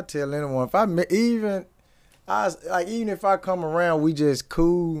in, cause I tell anyone if I even if I come around, we just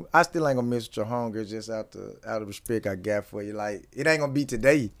cool. I still ain't gonna miss your hunger just out of respect I got for you. Like it ain't gonna be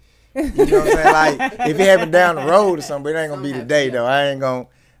today. You know what I'm saying? Like if it happen down the road or something, but it ain't gonna be Something today happen, though.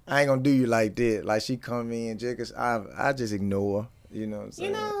 I ain't gonna do you like that. Like she come in, just I just ignore her. You know what I'm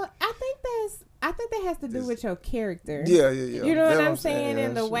saying? you know, I think that has to do Just- with your character. Yeah. You know That's what I'm saying?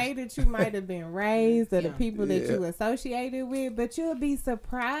 And the She- way that you might have been raised or the Yeah. people that Yeah. you associated with, but you'll be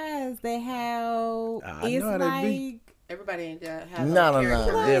surprised at how I it's know how they be. like. Everybody ain't have No,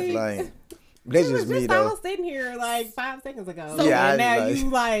 character. Like- definitely ain't. That's You was just me just all though. sitting here like 5 seconds ago. So- Yeah, and I now like- you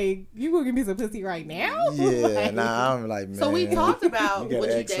like you gonna give me some pussy right now? Yeah, Like, nah, I'm like man. So we talked about You gotta would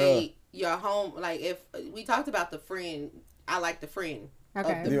you ask her. date your home, like if we talked about the friend. I like the friend.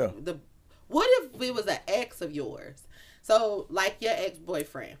 Okay. Of Yeah. the what if it was an ex of yours? So like your ex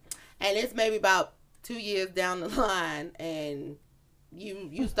boyfriend, and it's maybe about 2 years down the line, and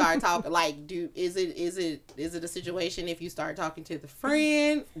you start talking like, is it a situation if you start talking to the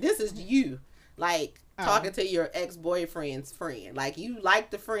friend? This is you. Like talking to your ex boyfriend's friend. Like you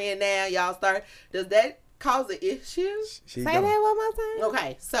like the friend now, y'all start. Does that cause an issue? She Say don't. that one more time.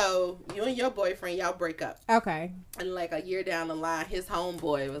 Okay, so you and your boyfriend, y'all break up, Okay. and like a year down the line, his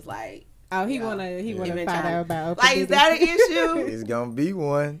homeboy was like, Oh, he Yeah. wanna He find been trying- out about. like, is that an issue? It's gonna be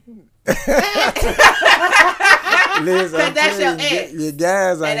one. Cause Listen, I'm that's your telling you, ex. your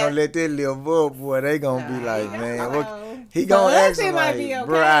guys And ain't gonna that- let that live up, boy. They gonna be like, man, what? He For gonna us, ask it him might like, be okay,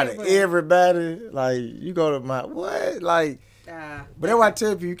 bro, out of but- everybody, like, you go to my what? Like, but that's why I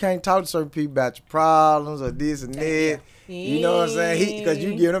tell people you can't talk to certain people about your problems or this and that. You know what I'm saying? Because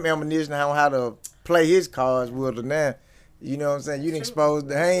you give them ammunition on how to play his cards with her now. You know what I'm saying? You done exposed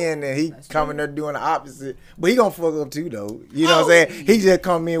the hand and he coming there doing the opposite. But he gonna fuck up too though. You know what I'm saying? He just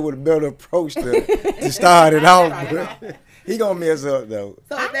come in with a better approach to start it off. But he gonna mess up though.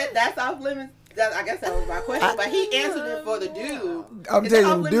 So that's off limits. I guess that was my question, but he answered it for the dude. I'm Is that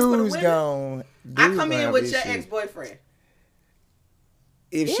telling off you, limits for the dudes women? gone. I come in with your ex-boyfriend.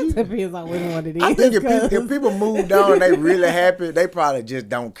 If It she, depends on which one it is. I think if 'cause- people moved on and they really happy, they probably just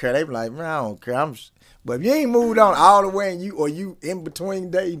don't care. They be like, man, I don't care. But if you ain't moved on all the way and you in between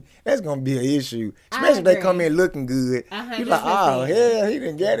dating, that's gonna be an issue. Especially if they come in looking good. You like, oh 100%. hell, he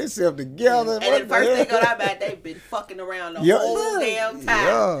didn't get himself together. And then first thing on our back, they've been fucking around the Yeah. whole damn time.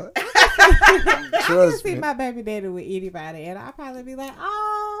 Yeah. I can Trust see me. my baby daddy with anybody, and I'll probably be like,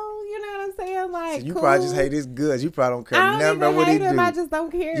 oh, you know what I'm saying? Like, You cool. probably just hate his goods. You probably don't care I don't nothing about even what he hate him. do. I just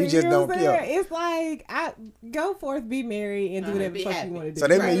don't care. You just know don't what I'm care. saying? It's like, I go forth, be married, and do whatever be the fuck happy. you want to do. So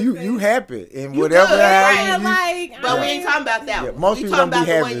that Right. mean you happy and You whatever good, how right? you, Like, But we ain't talking about that Yeah, one. most We people talking don't about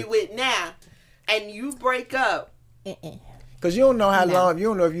be the one happy. you with now, and you break up. Cause you don't know how No. long. You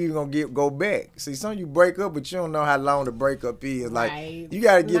don't know if you gonna go back. See, some you break up, but you don't know how long the breakup is. Like Right. you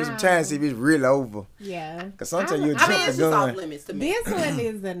gotta give it some Nah. time to see if it's really over. Yeah. Cause sometimes I you mean, jump I mean, the it's just off gun. limits to me. This one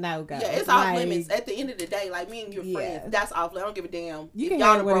is a no-go. Yeah, it's off Like, limits. At the end of the day, like me and your Yeah. friends, that's off limits. I don't give a damn. You if can y'all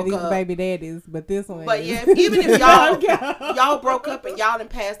have done one of broke these up. baby daddies, but this one But is... yeah, even if y'all No. y'all broke up and y'all done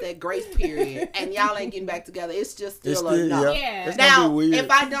passed that grace period and y'all ain't getting back together, it's just It's still still a no. Yeah. It's gonna Now, be weird. if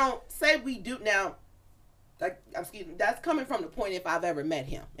I don't say we do now, like excuse me, that's coming from the point if I've ever met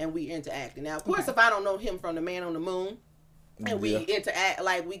him and we interacting. Now, of course, if I don't know him from the Man on the Moon, and we Yeah. interact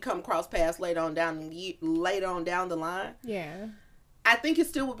like we come cross paths later on down the line, Yeah. I think it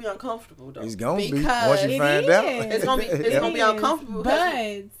still would be uncomfortable though. It's gonna be because once you It find out. is. It's gonna be It uncomfortable. But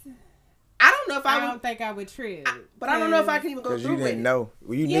because I don't know if I I would, don't think I would trip. but I don't know if I can even go Cause you through with didn't it. know.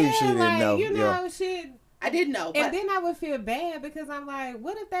 Well, you Yeah, knew she didn't like, know. you know, shit. I didn't know, but And then I would feel bad because I'm like,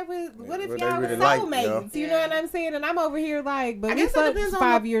 what if that was, what if what they y'all were really like, soulmates? yeah. You know what I'm saying? And I'm over here like, but I we guess it fucked depends on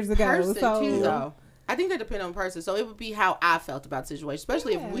 5 the years ago. person So too, though. I think that depends on the person. So it would be how I felt about the situation,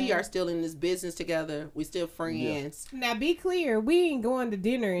 especially if we are still in this business together. We still friends. Now be clear, we ain't going to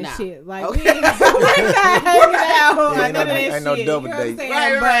dinner and Nah. shit. Like Okay. we ain't not hanging out. Yeah, None of that ain't no shit. double You know what I'm date.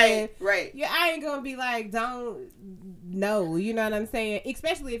 saying? Right. But, Right. yeah, I ain't gonna be like, don't. No, you know what I'm saying?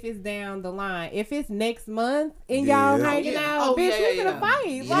 Especially if it's down the line. If it's next month and y'all Yeah. hanging Yeah. out, Oh, bitch, yeah, we yeah, gonna yeah. fight.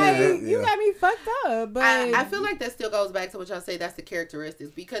 Yeah. Like, Yeah. you got me fucked up. But I feel like that still goes back to what y'all say. That's the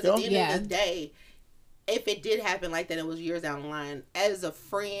characteristics. Because at the end Yeah. of the day, if it did happen like that, it was years down the line. As a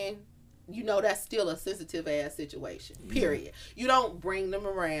friend, you know that's still a sensitive ass situation. Period. You don't bring them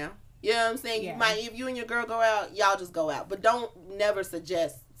around. You know what I'm saying? Yeah. You might, if you and your girl go out, y'all just go out, but don't never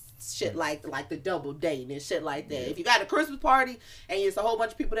suggest shit like the double date and shit like that. If you got a Christmas party and it's a whole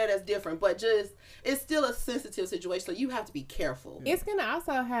bunch of people there, that's different. But just it's still a sensitive situation, so you have to be careful. it's gonna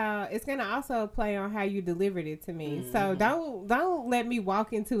also play on how you delivered it to me. Mm-hmm. So don't let me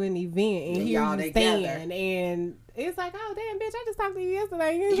walk into an event and And hear y'all you together. stand and it's like, oh damn, bitch, I just talked to you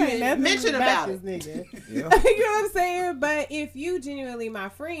yesterday. You ain't You say didn't nothing mention about this nigga. Yeah. You know what I'm saying? But if you genuinely my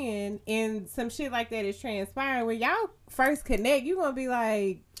friend and some shit like that is transpiring, when y'all first connect, you gonna be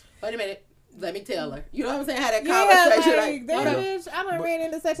like, Wait a minute. Let me tell her. You know what I'm saying? How that yeah, conversation. like, that hold on. bitch, I done ran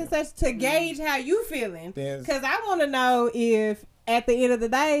into such and such to gauge how you feeling. Then- Because I want to know if at the end of the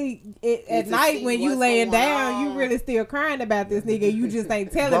day, at to night see when you what's laying going down, you on. really still crying about this nigga. You just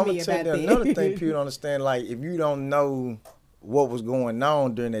ain't But telling I'm me gonna tell about you that. another thing people don't understand. Like, if you don't know what was going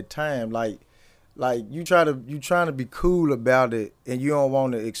on during that time, like you trying to be cool about it, and you don't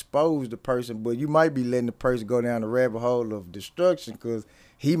want to expose the person, but you might be letting the person go down the rabbit hole of destruction because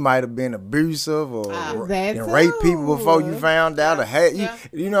he might have been abusive or That and raped people before you too. found out or had you. Yeah.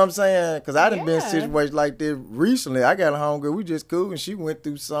 You know what I'm saying? Because I done been in Yeah. situations like this recently. I got a homegirl, we just cool, and she went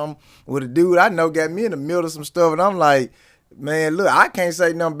through something with a dude I know got me in the middle of some stuff, and I'm like, man, look, I can't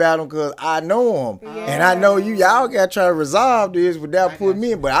say nothing about him because I know him. And I know y'all got to try to resolve this without putting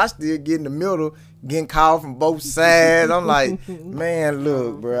me in, but I still get in the middle, getting called from both sides. I'm like, man,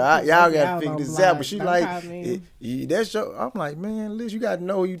 look, bro, y'all got to Y'all figure on this block. out. But she Don't like, call me. that's your, I'm like, man, listen, you got to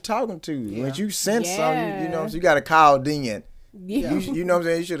know who you talking to. Once you sense something, you know, Yeah. so you got to call then. Yeah. You know what I'm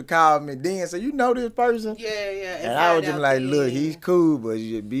saying? You should have called me then. So you know this person. Yeah. And I was find just out like, then. look, he's cool, but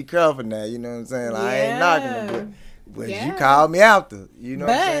you be careful now. You know what I'm saying? Like, I ain't knocking him, but you Yeah. called me after. You know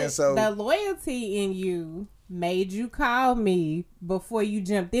what I'm saying? But So the loyalty in you made you call me before you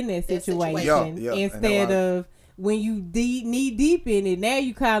jumped in that situation, situation. Yeah, instead and of when you knee deep in it. Now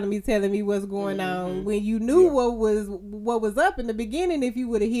you calling me, telling me what's going on. When you knew what was up in the beginning, if you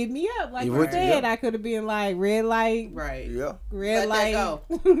would have hit me up like You you would- said, yeah. I could have been like red light, Right. yeah. red Let that light.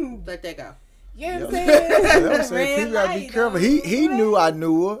 go. Let that go. You know what I'm Yeah. saying? That's what I'm saying. Red People gotta be light, careful. though. He knew I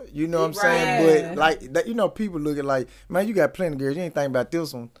knew her. You know what I'm saying? Right. But like that, you know, people look at like, man, you got plenty of girls. You ain't thinking about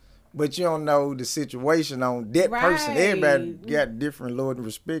this one. But you don't know the situation on that person. Everybody Right. got different love and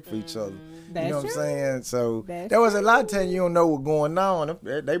respect for each other. That's you know what true. I'm saying? So That's there was a lot of times you don't know what's going on.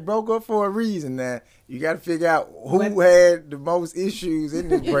 They broke up for a reason. Now you got to figure out who had the most issues in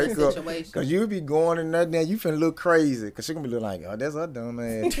this In the breakup. situation. Because you be going and nothing, now you finna look crazy. Because she gonna be looking like, oh, that's her dumb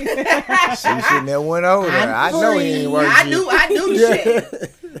ass. She shouldn't have went over there. I know he ain't worth I shit. knew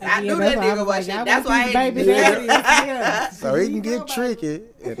shit. I Yeah, knew that's that why I nigga was was like, shit. y'all That's want why I these ain't baby do that. daddies. Yeah. So he can get tricky.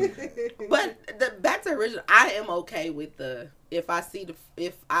 But back to original, I am okay with if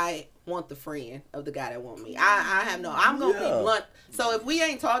I want the friend of the guy that want me. I'm gonna be blunt. So if we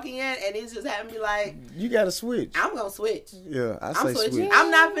ain't talking yet and it's just having me like, You got to switch. I'm gonna switch. Yeah, I I'm say switching. switch.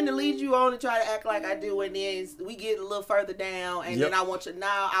 I'm not finna lead you on and try to act like I do, and then we get a little further down, and Yep. then I want you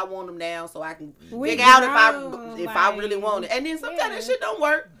now. I want them down so I can We figure out grown, if I like, really want it. And then sometimes that yeah. shit don't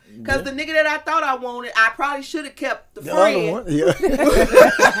work because the nigga that I thought I wanted, I probably should have kept the The other friend. one,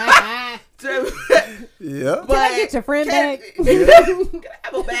 yeah. To- Yeah. but I get your friend back? Can I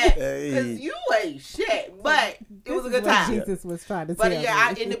have a back? Hey. Because you ain't shit. But it was a This good is what time. Jesus was trying to But tell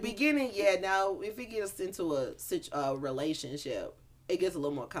yeah, me. in the beginning, now if it gets into a relationship, it gets a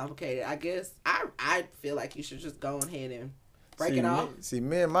little more complicated. I guess I feel like you should just go ahead and break it off.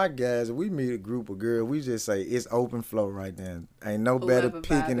 Me and my guys, if we meet a group of girls, we just say it's open flow right now. Ain't no better Whoever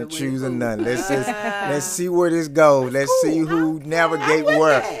picking vibing and with choosing who. nothing. Ah. Let's see where this goes. Let's see who navigate with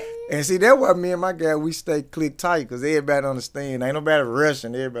where. that. And see, that's why me and my guy, we stay click tight because everybody understand. Ain't nobody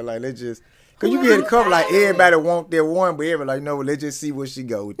rushing. Everybody like, let's just. Because you get a couple like everybody want their one, but everybody like, no, let's just see where she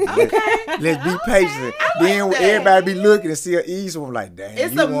go. Let's be patient. Then that. everybody be looking and see her ease one like, damn,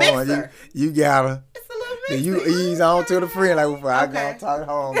 It's you a won. mixer. You got her. It's a little Then you mixy. ease on to the friend like, well, I Okay. gotta talk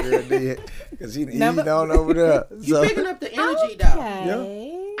home, girl, then. Because she No, eased but- on over there. You So, picking up the energy though.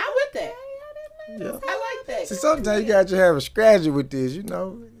 Okay. I'm with that. yeah. I like that. See, sometimes you got to have a strategy with this, you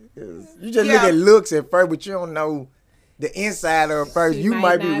know. You just look at looks at first, but you don't know the inside of a person. You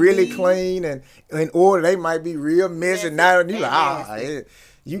might be really clean and in order. They might be real messy. Now you like,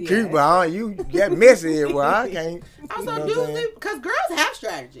 you cute, but you get messy here. Well, I can't. Also, because girls have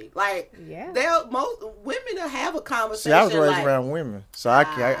strategy. Like, most women will have a conversation. See, I was raised around women, so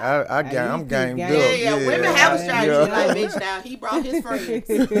I'm gamed up. Yeah, women have a strategy. Like, bitch, now he brought his friends.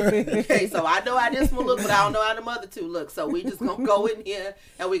 Okay, so I know how this one look, but I don't know how the other two look. So we just gonna go in here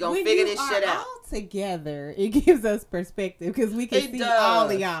and we gonna figure this shit out. All together, it gives us perspective because we can see all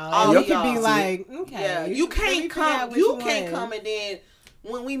of y'all. And we can be like, okay, yeah, you can't come. You can't come and then.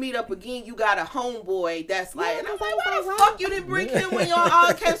 When we meet up again, you got a homeboy that's like, and I'm like, why the fuck you didn't bring him when y'all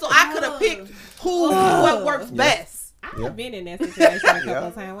all came? So I could have picked what works best. I've been in that situation a couple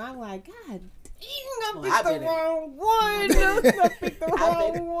of times. I'm like, God dang, I picked the wrong one. I picked the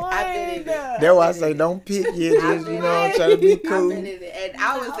wrong one. That's why I say don't pick yet. Just, you know, I'm trying to be cool. And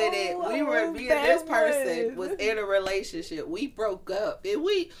I was in it. We were being this person was in a relationship. We broke up. And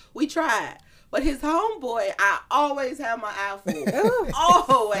we tried. But his homeboy, I always have my eye for.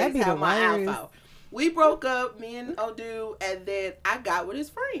 Always have my eye for. We broke up, me and Odu, and then I got with his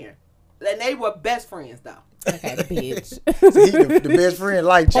friend. And they were best friends, though. Okay, bitch. See, the best friend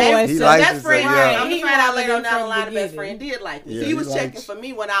liked you. He liked best friend, I'm just trying out later on down the line. The best friend did like me. Yeah, he was checking for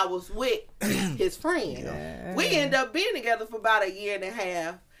me when I was with his friend. Yeah. We ended up being together for about a year and a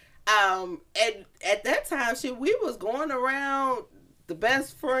half. And at that time, we was going around the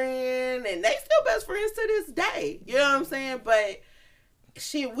best friend, and they still best friends to this day. You know what I'm saying? But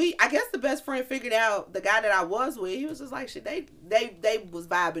I guess the best friend figured out the guy that I was with. He was just like, shit, they was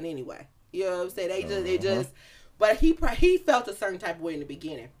vibing anyway. You know what I'm saying? They just, but he felt a certain type of way in the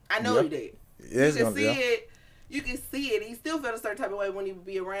beginning. I know he did. Yeah, you can see it. You can see it. He still felt a certain type of way when he would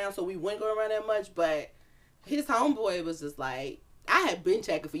be around, so we wouldn't go around that much. But his homeboy was just like, I had been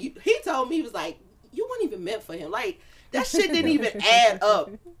checking for you. He told me, he was like, you weren't even meant for him. Like, that shit didn't even add up.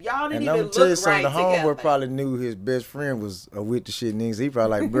 Y'all didn't even look right together. The homeboy probably knew his best friend was with the shit niggas. He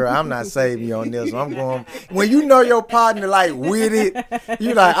probably like, bro, I'm not saving you on this. I'm going. When you know your partner like with it,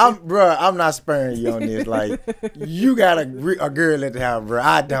 you like, I'm not sparing you on this. Like, you got a girl at the house, bro.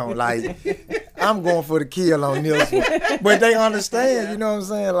 I don't. Like, I'm going for the kill on this one. But they understand, you know what I'm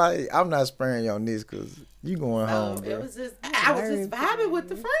saying? Like, I'm not sparing you on this because you going home, bro. It was just, I was just vibing with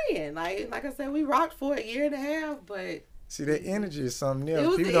the friend. Like I said, we rocked for a year and a half, but see, that energy is something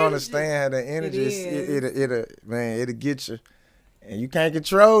else. People don't understand how the energy it'll get you, and you can't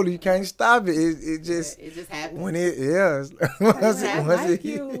control it. You can't stop it. It just happens when I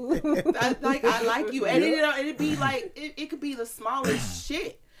like you, and it'd be like it could be the smallest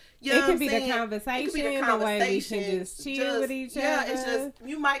shit. You know it could be the conversation, the way we can just chill with each other. Yeah, it's just,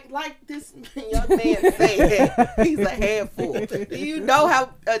 you might like this young man saying he's a handful. Do you know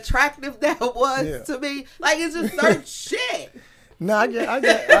how attractive that was to me? Like, it's just certain shit. No, I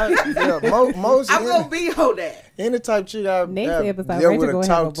get most. I'm gonna be on that. Any type chick I episode, Rachel gonna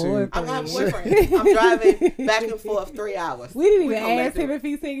have a boyfriend. I'm gonna have a boyfriend. I'm driving back and forth 3 hours. We didn't even ask him if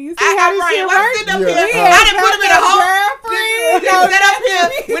he's single. You see how this shit works? I didn't put him in a hole. Sit up here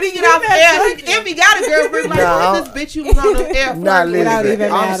when he get off air. If he got a girlfriend, like, this bitch you was on the air for.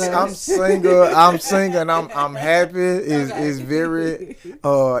 I'm single, and I'm happy. It's very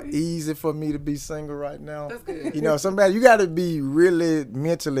easy for me to be single right now. That's good. You know, somebody, you got to be really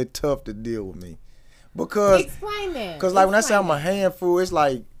mentally tough to deal with me. Because, explain that. Because like when I say I'm a handful, it's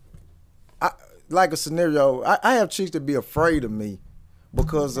like a scenario. I have chicks that be afraid of me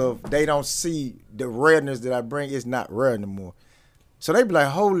because of they don't see the rareness that I bring. It's not rare anymore. So they be like,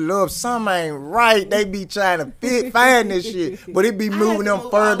 hold up, something ain't right. They be trying to find this shit, but it be moving them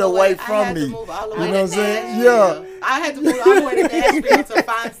further away from me. You know what I'm saying? Yeah. I had to move all the way to Nashville to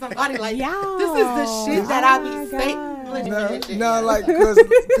find somebody like, this is the shit that I be saying. No, like, cause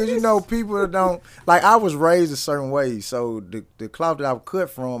you know, people don't, like, I was raised a certain way, so the cloth that I was cut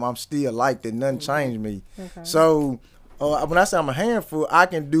from, I'm still like that. Nothing changed me. Okay. So when I say I'm a handful, I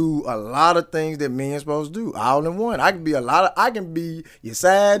can do a lot of things that men supposed to do, all in one. I can be your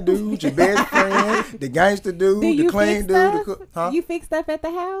side dude, your best friend, the gangster dude, the clean dude. You fix stuff at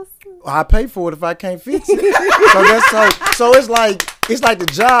the house? I pay for it if I can't fix it. So it's like the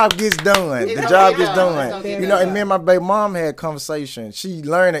job gets done. The job gets done. You know, and me and my baby mom had a conversation. She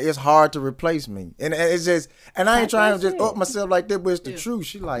learned that it's hard to replace me. And it's just, and I ain't trying to just up myself like that, but it's the truth.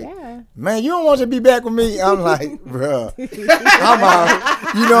 She like, man, you don't want to be back with me? I'm like, bruh, I'm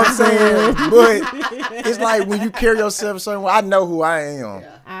out. You know what I'm saying? But it's like when you carry yourself a certain way, I know who I am.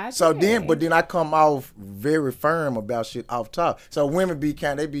 So did. then, but then I come off very firm about shit off top. So women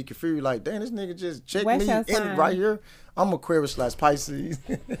they be confused like, damn, this nigga just checked What's me your in sign? right here. I'm Aquarius/Pisces.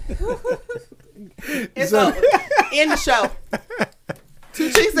 It's So- over. In the show. 2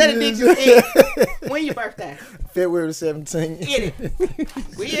 Chicks and a Dick is it. When your birthday? February 17th. Get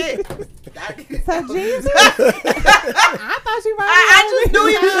it. We it. So Jesus, I thought you might. I just knew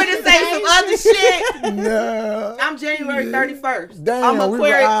you was going to say some other shit. No. I'm January 31st. Damn, I'm we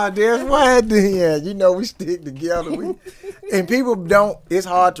Aquarius. that's why then. Yeah, you know we stick together. And people don't. It's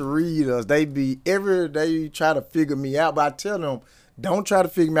hard to read us. They try to figure me out, but I tell them don't try to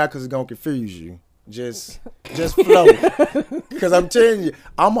figure me out because it's gonna confuse you. Just flow. Because I'm telling you,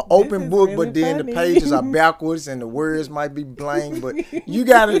 I'm an open is book, really but then funny. the pages are backwards and the words might be blank. But you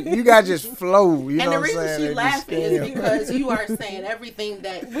gotta just flow. You And know the what I'm reason saying? she They be laughing is scared. because you are saying everything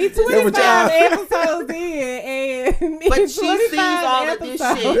that We That was 25 y'all. episodes in, and But in she sees 25 all of this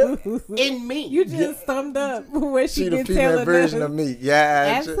episodes, in me. You just summed up what she She the been female telling version us. of me.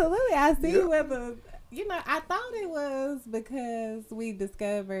 Yeah. Absolutely, I see Yeah. whether. I thought it was because we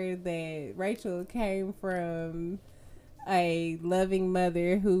discovered that Rachel came from a loving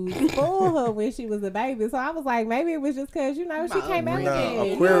mother who spoiled her when she was a baby. So I was like, maybe it was just because, she came out No,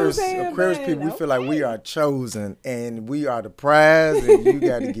 again. Aquarius people, we feel like we are chosen and we are the prize and you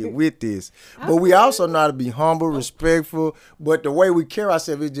got to get with this. But we also know how to be humble, respectful. But the way we carry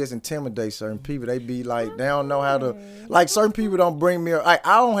ourselves, it just intimidates certain people. They be like, they don't know how to, like certain people don't bring me, I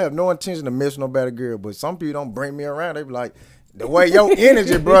don't have no intention to mess no better girl, but some people don't bring me around. They be like, the way your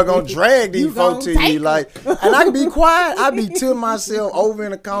energy, bro, gonna drag these folks to you, like, and I can be quiet. I be to myself over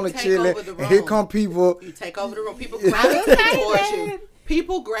in the corner take chilling, over the and here room. come people. You take over the room. People gravitate towards you.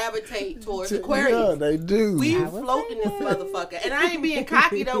 People gravitate towards Aquarius. Yeah, they do. We I will floating say this that. motherfucker. And I ain't being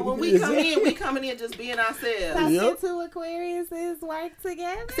cocky though. When we come in, we coming in just being So ourselves. Yep. two Aquariuses work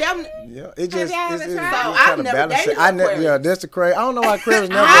together. See, I'm Yeah, it just y'all it's ever just tried? trying So I've to never balance dated it. I Aquarius. yeah, that's the crazy. I don't know why Aquarius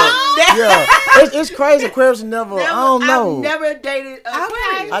never. I've Yeah, it's crazy. Aquarius never. I don't know. I've never dated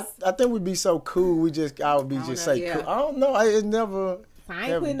Aquarius. I think we'd be so cool. I would be don't just know, say yeah. cool. I don't know. It's never. I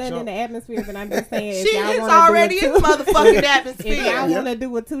ain't putting nothing in the atmosphere, but I'm just saying. She if y'all is wanna already do in a the motherfucking If atmosphere. y'all Yeah. want to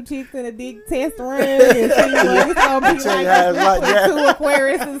do a 2 Chicks and a Dick test run and see what it's gonna be Tell you like, how it's if like, we yeah. put 2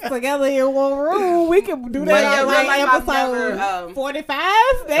 Aquariuses together in one room, we can do that Yeah, on real like life, I've episode never, 45.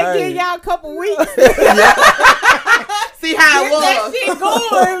 That Hey. give y'all a couple weeks. See how it That was. shit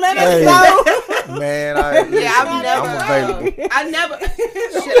going. Let Hey. us know. Man, Yeah, I'm available. I never.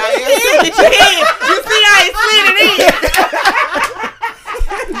 Shit, I am. You see how he slid it in.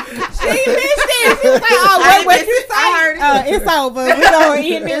 She missed it. She was like, oh, I what missed you it. I say? heard it. It's over. We're going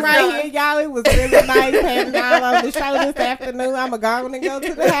to end it It's right done. here, y'all. It was really nice having y'all on the show this afternoon. I'm going to go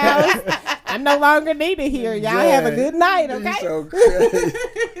to the house. I'm no longer needed here. Y'all have a good night, He's okay? so crazy.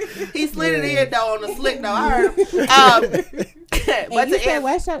 He slid it in though on the slick though. I heard him. And But you to said, answer,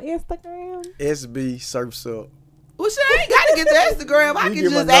 what's your Instagram? SB surfs up. well, shit, I ain't got to get the Instagram. I You can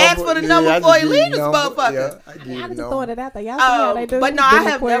give just my ask number. for the Yeah, number I before just you give you leave this number. motherfucker. Yeah, I give I'm you just number. throwing it out there. Y'all see how they do. But no, do I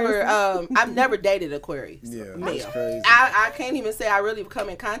have Aquarius. never. I've never dated Aquarius. Yeah, male. that's crazy. I can't even say I really come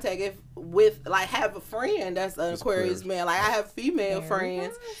in contact with like have a friend that's an Aquarius Aquarius. man. Like I have female There we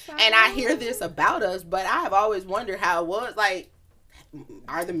friends, go. and I hear this about us, but I have always wondered how it was. Like,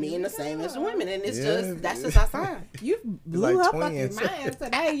 are the men the same as the women? And it's Yeah. just that's just our sign. You blew like her twins. fucking mind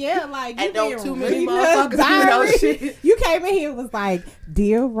today. Yeah, like you And don't been too many reading her motherfuckers do no diary. shit. You came in here and was like,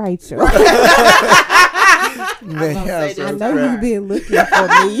 "Dear Rachel, Man, gonna that's say so I this. know crazy. you've been looking for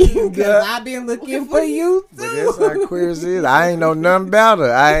me because I've been looking for you But that's too." how Aquarius is. I ain't know nothing about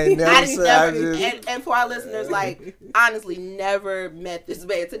her. I ain't never I just said. I never, just. and for our listeners, like honestly, never met this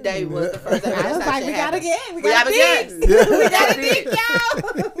man. Today was the first time. I That's was how like, shit "We gotta happened. get, we We have gotta a get, guest. Yeah. we gotta Dick. get y'all."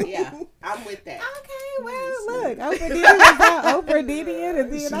 Yeah, I'm with that. Okay, well, look, Oprah Diddy was on Oprah Diddy,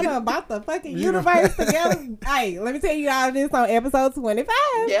 and then I done bought the fucking universe together. Hey, let me tell you all this on episode 25.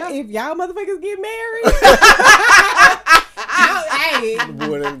 Yeah. If y'all motherfuckers get married, hey,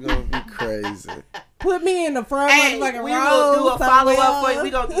 Boy, that's gonna be crazy. put me in the front Hey, motherfucking we row. will do a follow up for you. We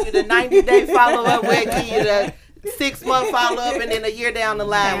gonna give you the 90-day follow up. We'll give you the 6-month follow up, and then a year down the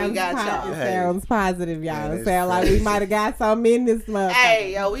line, we got y'all. Sounds positive, y'all. Man, It it's sound like we crazy. might have got something in this motherfucker.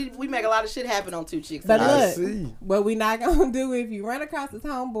 Hey, yo, we make a lot of shit happen on Two Chicks. But I look, see. what we not gonna do if you run across his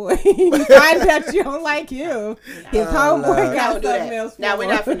homeboy, you find out you don't like him. His homeboy Lord. we got don't do something that. else. Now for we're him.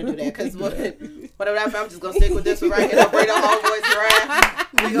 not finna do that because whatever I'm just gonna stick with this one right here. Don't bring the homeboys around.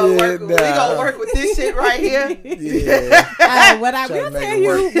 We gonna Yeah, work. We gonna work with this shit right here. Yeah. What I Try to will make tell it you,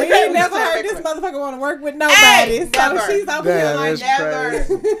 work. we ain't never Try to heard make this it motherfucker want to work with nobody. Hey, so never. she's over here Damn, like, that's Never.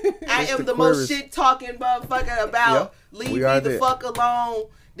 crazy. I It's am the the most Aquarius. shit talking motherfucker about Yep. leave We me are the there. fuck alone.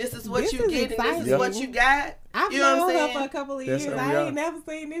 this is what This you is get and this exciting. is what you got. I've You know what known I'm her saying? for a couple of That's years. how we I are. ain't never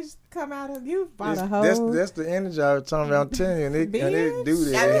seen this come out of you. By the That's whole. that's the energy I was talking about. I'm telling you, and they do Got that. me It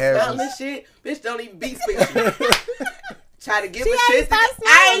smelling happens. shit. Bitch don't even be speaking. Try to give She a ain't shit. stopped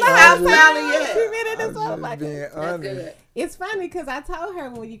I ain't smelling. stopped smelling yet. She been in this I'm just motherfucker. being That's honest. good. It's funny because I told her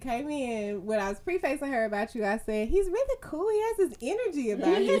when you came in, when I was prefacing her about you, I said, he's really cool. He has this energy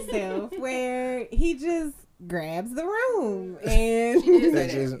about himself where he just grabs the room. And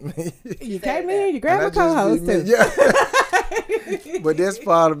That's just me. you said came that. in, you grabbed a And that co-host just be too. me. Yeah. But that's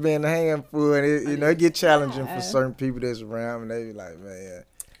part of being a handful, and it get challenging for certain people that's around, and they be like, man,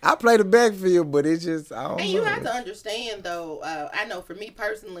 I play the backfield, but it's just I don't know. And you have to understand, though. I know for me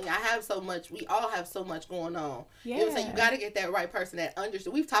personally, I have so much. We all have so much going on. You know what I'm saying? You got to get that right person that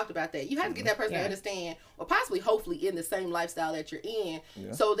understands. We've talked about that. You have to get that person to understand, or possibly, hopefully, in the same lifestyle that you're in,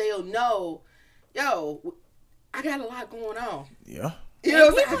 so they'll know, yo, I got a lot going on. Yeah. You know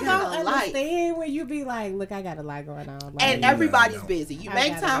what I'm People saying? I got don't a lot. understand when you be like, look, I got a lot going on. Like, And everybody's busy. You I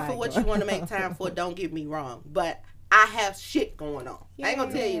make got a time lot for what going you want to make time for. Don't get me wrong, but I have shit going on. I ain't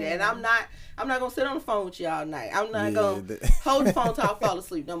gonna tell you that. And I'm not gonna sit on the phone with you all night. I'm not gonna hold the phone till I fall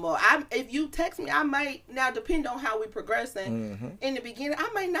asleep no more. If you text me, I might now depend on how we progressing. In the beginning, I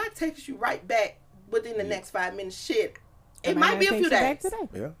might not text you right back within the next 5 minutes. Shit, it might be a few days.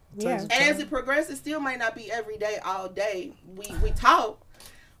 Yeah. Yeah. And as it progresses, still might not be every day, all day. We talk,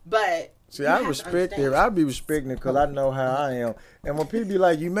 but See, I respect it. I be respecting it because I know how I am. And when people be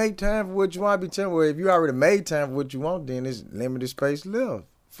like, you make time for what you want, I be telling well, if you already made time for what you want, then it's limited space left.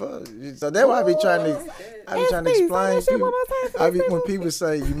 So that's why I be trying to explain to people. When people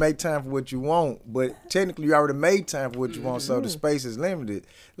say you make time for what you want, but technically you already made time for what you want, so the space is limited.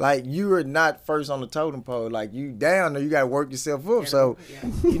 Like you are not first on the totem pole. Like you down there, you gotta work yourself up. So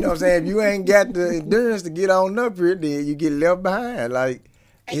you know what I'm saying? If you ain't got the endurance to get on up here, then you get left behind. Like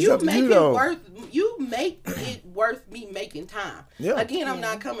and it's you up to make you it though. make it worth me making time. Yeah. Again, I'm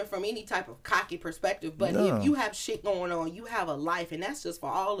not coming from any type of cocky perspective, but if you have shit going on, you have a life, and that's just for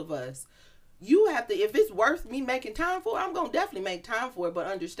all of us. You have to, if it's worth me making time for it, I'm gonna definitely make time for it. But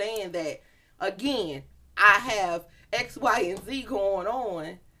understand that, again, I have X, Y, and Z going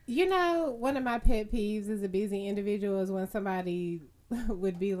on. You know, one of my pet peeves as a busy individual is when somebody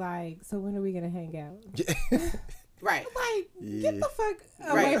would be like, so when are we gonna hang out? Right. Like, get the fuck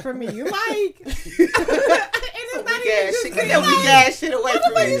away from me. You like, and it's not Get even that weak ass shit away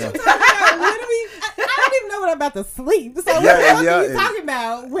from me. I don't even know what I'm about to sleep. So what are you talking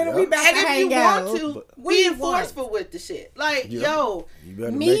about? When are we about And to if hang you out? want to, be forceful with the shit. Like, yo, You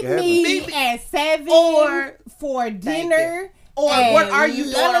better Meet make it me happen. at 7 Or- for dinner. or and what are you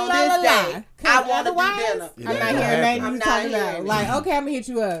doing on this day? I want to do otherwise, dinner. I'm not hearing nothing I'm you not talking about. hearing Like, it. okay, I'm gonna hit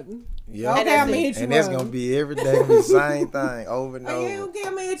you up. Yeah. Okay, I'm gonna hit you And up. that's gonna be every day gonna be the same thing over and Yeah, over. okay,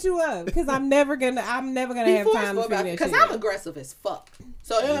 I'm gonna hit you up because I'm never gonna Be have time to forceful figure about that it because shit I'm out. aggressive as fuck.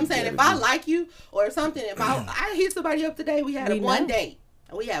 So you know what I'm saying? If I like you or something, if I hit somebody up today, we had We one know. date.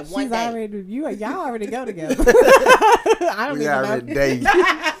 We had one She's day. already y'all already go together. I don't We even already know. date.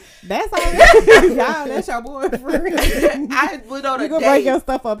 That's already y'all. That's your boyfriend. I went on You a gonna bring your date.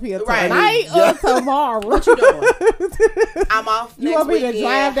 stuff up here Right. tonight or tomorrow? What you doing? I'm off You next want me to weekend.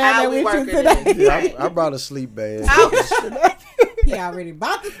 drive down How there we with you working today? it? Yeah, I brought a sleep bag. He already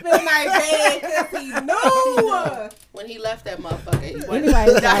bought the spend night bag because he knew. When he left that motherfucker, he went.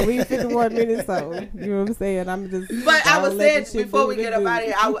 Anyway, y'all, we 51 minutes, so you know what I'm saying. I'm just. But I y'all was let saying the shit before do we what get it up out of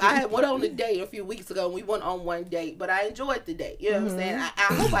do. here, I had went on a date a few weeks ago, and we went on one date. But I enjoyed the date. You know what I'm saying? I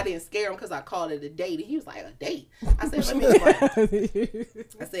hope I didn't scare him because I called it a date, and he was like, "A date?" I said, "Let me explain."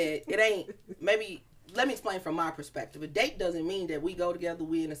 I said, "It ain't maybe." Let me explain from my perspective. A date doesn't mean that we go together,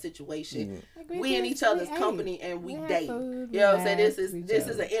 we in a situation, we in each other's company, and we date. You know what I'm saying? This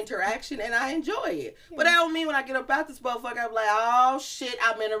is an interaction, and I enjoy it. But that don't mean when I get up out this motherfucker, I'm like, oh shit,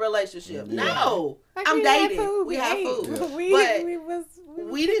 I'm in a relationship. No, Like, I'm we had dating. food, We have ate. food. But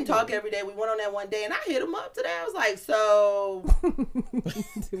We didn't talk every day. We went on that one day, and I hit him up today. I was like, so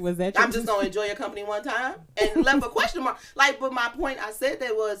was that? I'm just gonna enjoy your company one time and left a question mark. Like, but my point I said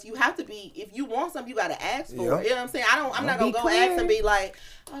that was you have to be, if you want something, you gotta ask for it. You know what I'm saying? I'm not gonna go ask and be like,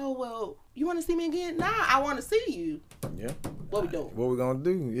 oh well, you want to see me again? Nah, I want to see you. Yeah. What we doing? What we gonna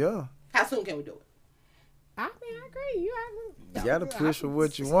do? Yeah. How soon can we do it? I mean, I agree. You gotta push for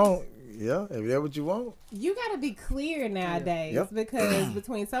what you want. Yeah, if that's what you want. You gotta be clear nowadays Yep. because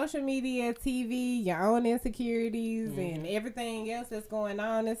between social media, TV, your own insecurities, and everything else that's going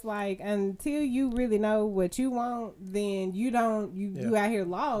on, it's like until you really know what you want, then you out here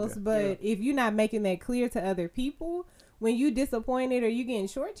lost. But if you're not making that clear to other people, when you disappointed or you getting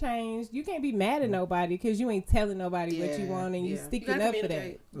shortchanged, you can't be mad at nobody because you ain't telling nobody what you want and you sticking up for that.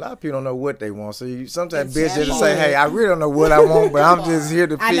 communicate. A lot of people don't know what they want, so you sometimes It's bitch that just say, part. "Hey, I really don't know what I want, but I'm just here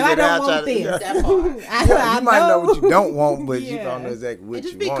to I figure know I it out." don't want this. That part. Yeah, you might know what you don't want, but you Yeah. don't know exactly what And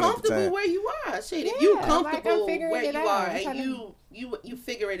just you be want at the comfortable time. where you are. Shit, if Yeah, you like, I'm comfortable figuring where it you out. are I'm and trying you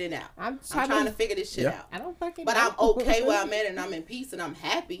figuring it out. I'm I'm trying to figure this shit Yeah. out. I don't fucking But know. I'm okay where I'm at and I'm in peace and I'm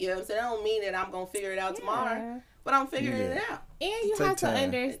happy. You know what I'm saying? That don't mean that I'm gonna figure it out tomorrow. Yeah. But I'm figuring Yeah. it out. And you Take have to time.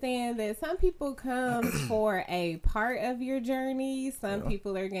 understand that some people come for a part of your journey. Some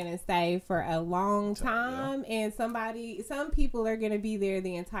people are gonna stay for a long time, and some people are gonna be there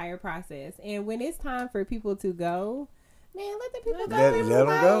the entire process. And when it's time for people to go, man, let the people go. Let 'em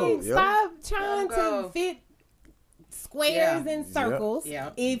go. Like, Yep. Stop trying Let 'em go. to fit squares Yeah. and circles. Yeah.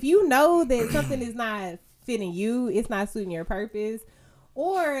 If you know that something is not fitting you, it's not suiting your purpose.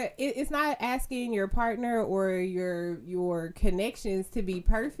 Or it's not asking your partner or your connections to be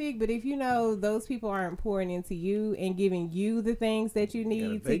perfect, but if you know those people aren't pouring into you and giving you the things that you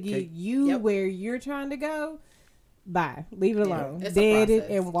need to vacate. get you Yep. where you're trying to go, bye. Leave it alone. It's a Dead it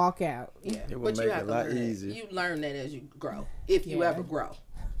process. and walk out. Yeah. It would But you make have it a to lot learn that. easier. You learn that as you grow. If you Yeah. ever grow.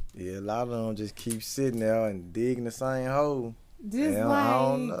 Yeah, a lot of them just keep sitting there and digging the same hole. Just Damn, like I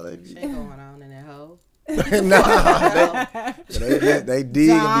don't know. Shit going on in that hole. Nah, they dig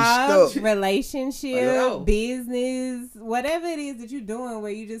job, and be stuck. relationship, Yo. business, whatever it is that you're doing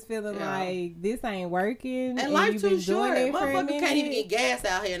where you just feeling Yeah. like this ain't working. And life you've too been short. doing it for a Motherfucker can't even minute. get gas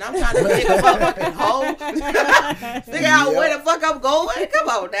out here, and I'm trying to dig a motherfucking hole. Figure out where the fuck I'm going. Come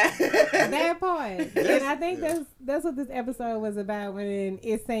on now. That part. And I think that's what this episode was about, when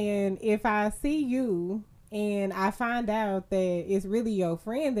it's saying, if I see you and I find out that it's really your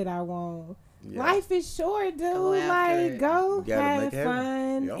friend that I want, life is short, dude. Go after Like, it. go You gotta have make it happen.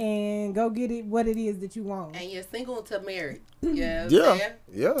 fun Yep. and go get it what it is that you want. And you're single to married. Yeah.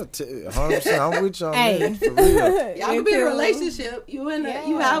 Yeah, 100%. I'm with you on Hey. that, for real. Y'all can be in a Until- relationship. You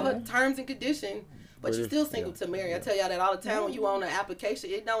have a Yeah. terms and condition. But you're if- still single to marry. I tell y'all that all the time when you on an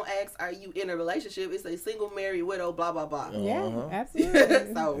application. It don't ask, are you in a relationship? It's a single, married, widow, blah, blah, blah. Yeah, Uh-huh.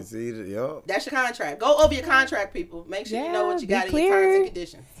 absolutely. So It's either, that's your contract. Go over your contract, people. Make sure you know what you Yeah, got be in your terms clear. and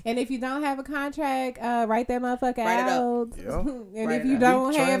conditions. And if you don't have a contract, write that motherfucker Write it up. out. Yeah. And Write if it you up. don't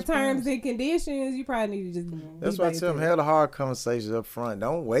Be have transparent. terms and conditions, you probably need to just. That's be why I tell them, basic. have the hard conversations up front.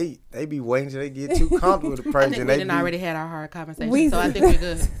 Don't wait. They be waiting till they get too comfortable with the I person. think They we done be- already had our hard conversation, We- so I think we're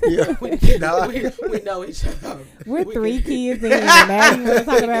good. Yeah. Nah. we know each other. We're three kids in here now. You want to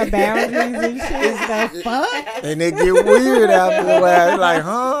talk about boundaries and shit? The fuck? And they get weird after a while. They're like,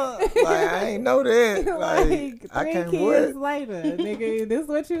 huh? Like, I ain't know that. Like, I three can't kids wait. later, nigga.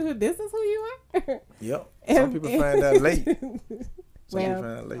 This is who you are. Yep. Some people find out late. Some Well, people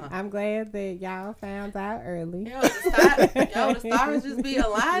find out late. I'm glad that y'all found out early. The stars just be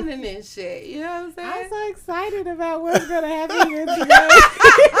aligning and shit. You know what I'm I'm saying? so excited about what's gonna happen here today.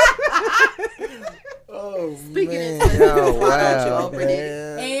 Oh, Speaking man. into it, Oh, why don't you wow, open it?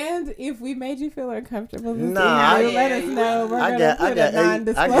 man. And if we made you feel uncomfortable, Nah, let I- us know. We're I gonna got- put I got a eight-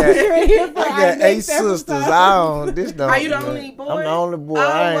 non-disclosure in here for I our got eight next sisters. episode. I don't. This don't. Are you the man. only boy? I'm the only boy. Oh,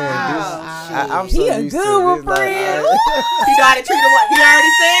 I ain't. wow. This, I'm He so a used good to one, this. Like, friend. He know how to treat a wife. He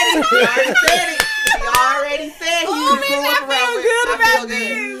already said it. He already said he Oh, was man, I going feel for it. good I about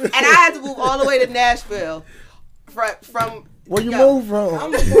feel good. And I had to move all the way to Nashville from where you yo, move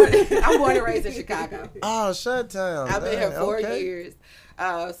from? I'm born and raised in Chicago. Oh, Shuttown. I've been here Dang, 4 okay. years.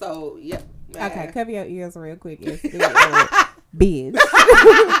 So, yeah. Man. Okay, cover your ears real quick. Yes, bitch.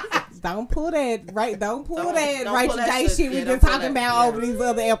 Don't pull that right. Don't pull Don't that pull Rachel that Day shit. shit we Yeah, been don't pull talking that. about Yeah. over these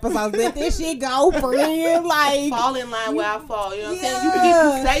other episodes. Let this shit go, friend. Like, Fall in line where I fall. You know what I'm saying?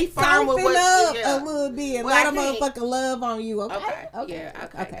 yeah, You stay firm with soften what up yeah. a little bit. Well, Let I a can't- motherfucker love on you. Okay, Okay, okay, yeah,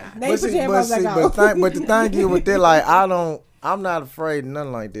 okay, got it. Now you But put see, your but headphones see, back but, on. but the thing is with that, like, I'm not afraid of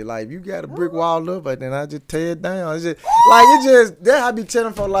nothing like that. Like, if you got a brick wall up, but then I just tear it down. It's just that I be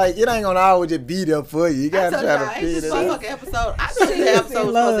telling for like it ain't gonna always just be there for you. You I gotta told try y'all, to it's figure this it out. motherfucking episode. I know the episode was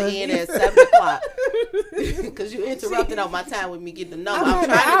supposed love. to end at 7 o'clock. Because you interrupted on my time with me getting the number. I'm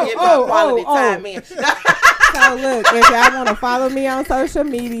trying to get my quality time in. So look, if y'all want to follow me on social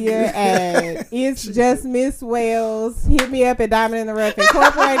media at It's Just Miss Wells, hit me up at Diamond in the Rough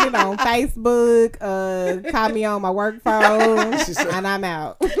Incorporated on Facebook. Call me on my work phone, and I'm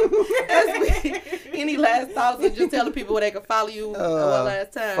out. Any last thoughts or just telling people where they can follow you one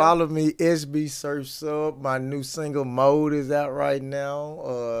last time? Follow me, SB Surf Sub. My new single Mode is out right now.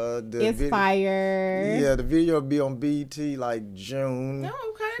 It's fire. Yeah, the video will be on BT like June.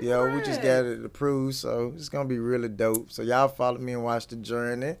 Oh, okay. Yeah, we just good. got it approved, so it's gonna be really dope. So y'all follow me and watch the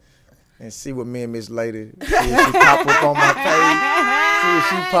journey. and see what me and Miss Lady, see if she pop up on my page. See if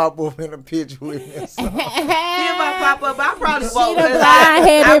she pop up in a picture with me. See if I pop up, I probably won't. She the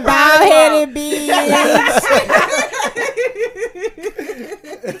blind-headed, bald-headed bitch.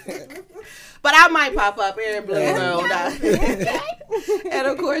 But I might pop up here, blue world. And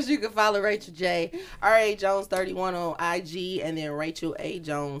of course, you can follow Rachel J. R.A. Jones 31 on IG, and then Rachel A.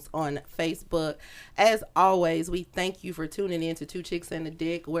 Jones on Facebook. As always, we thank you for tuning in to Two Chicks and a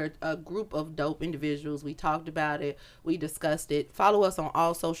Dick. We're a group of dope individuals. We talked about it. We discussed it. Follow us on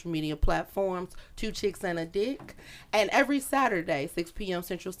all social media platforms, Two Chicks and a Dick. And every Saturday, 6 p.m.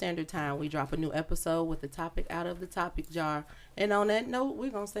 Central Standard Time, we drop a new episode with a topic out of the topic jar. And on that note, we're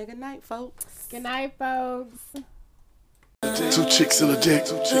going to say goodnight, folks. Good night, folks. Two chicks in a dick.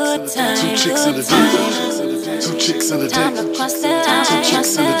 Two Good time, chicks in a good time. dick. Two chicks in a Time dick. to cross the line. Two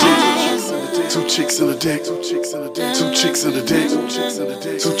chicks in a dick. Two chicks in a dick. Two chicks in a dick. Two chicks in a dick. Two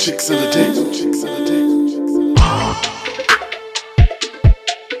chicks in a dick. Two chicks in a dick.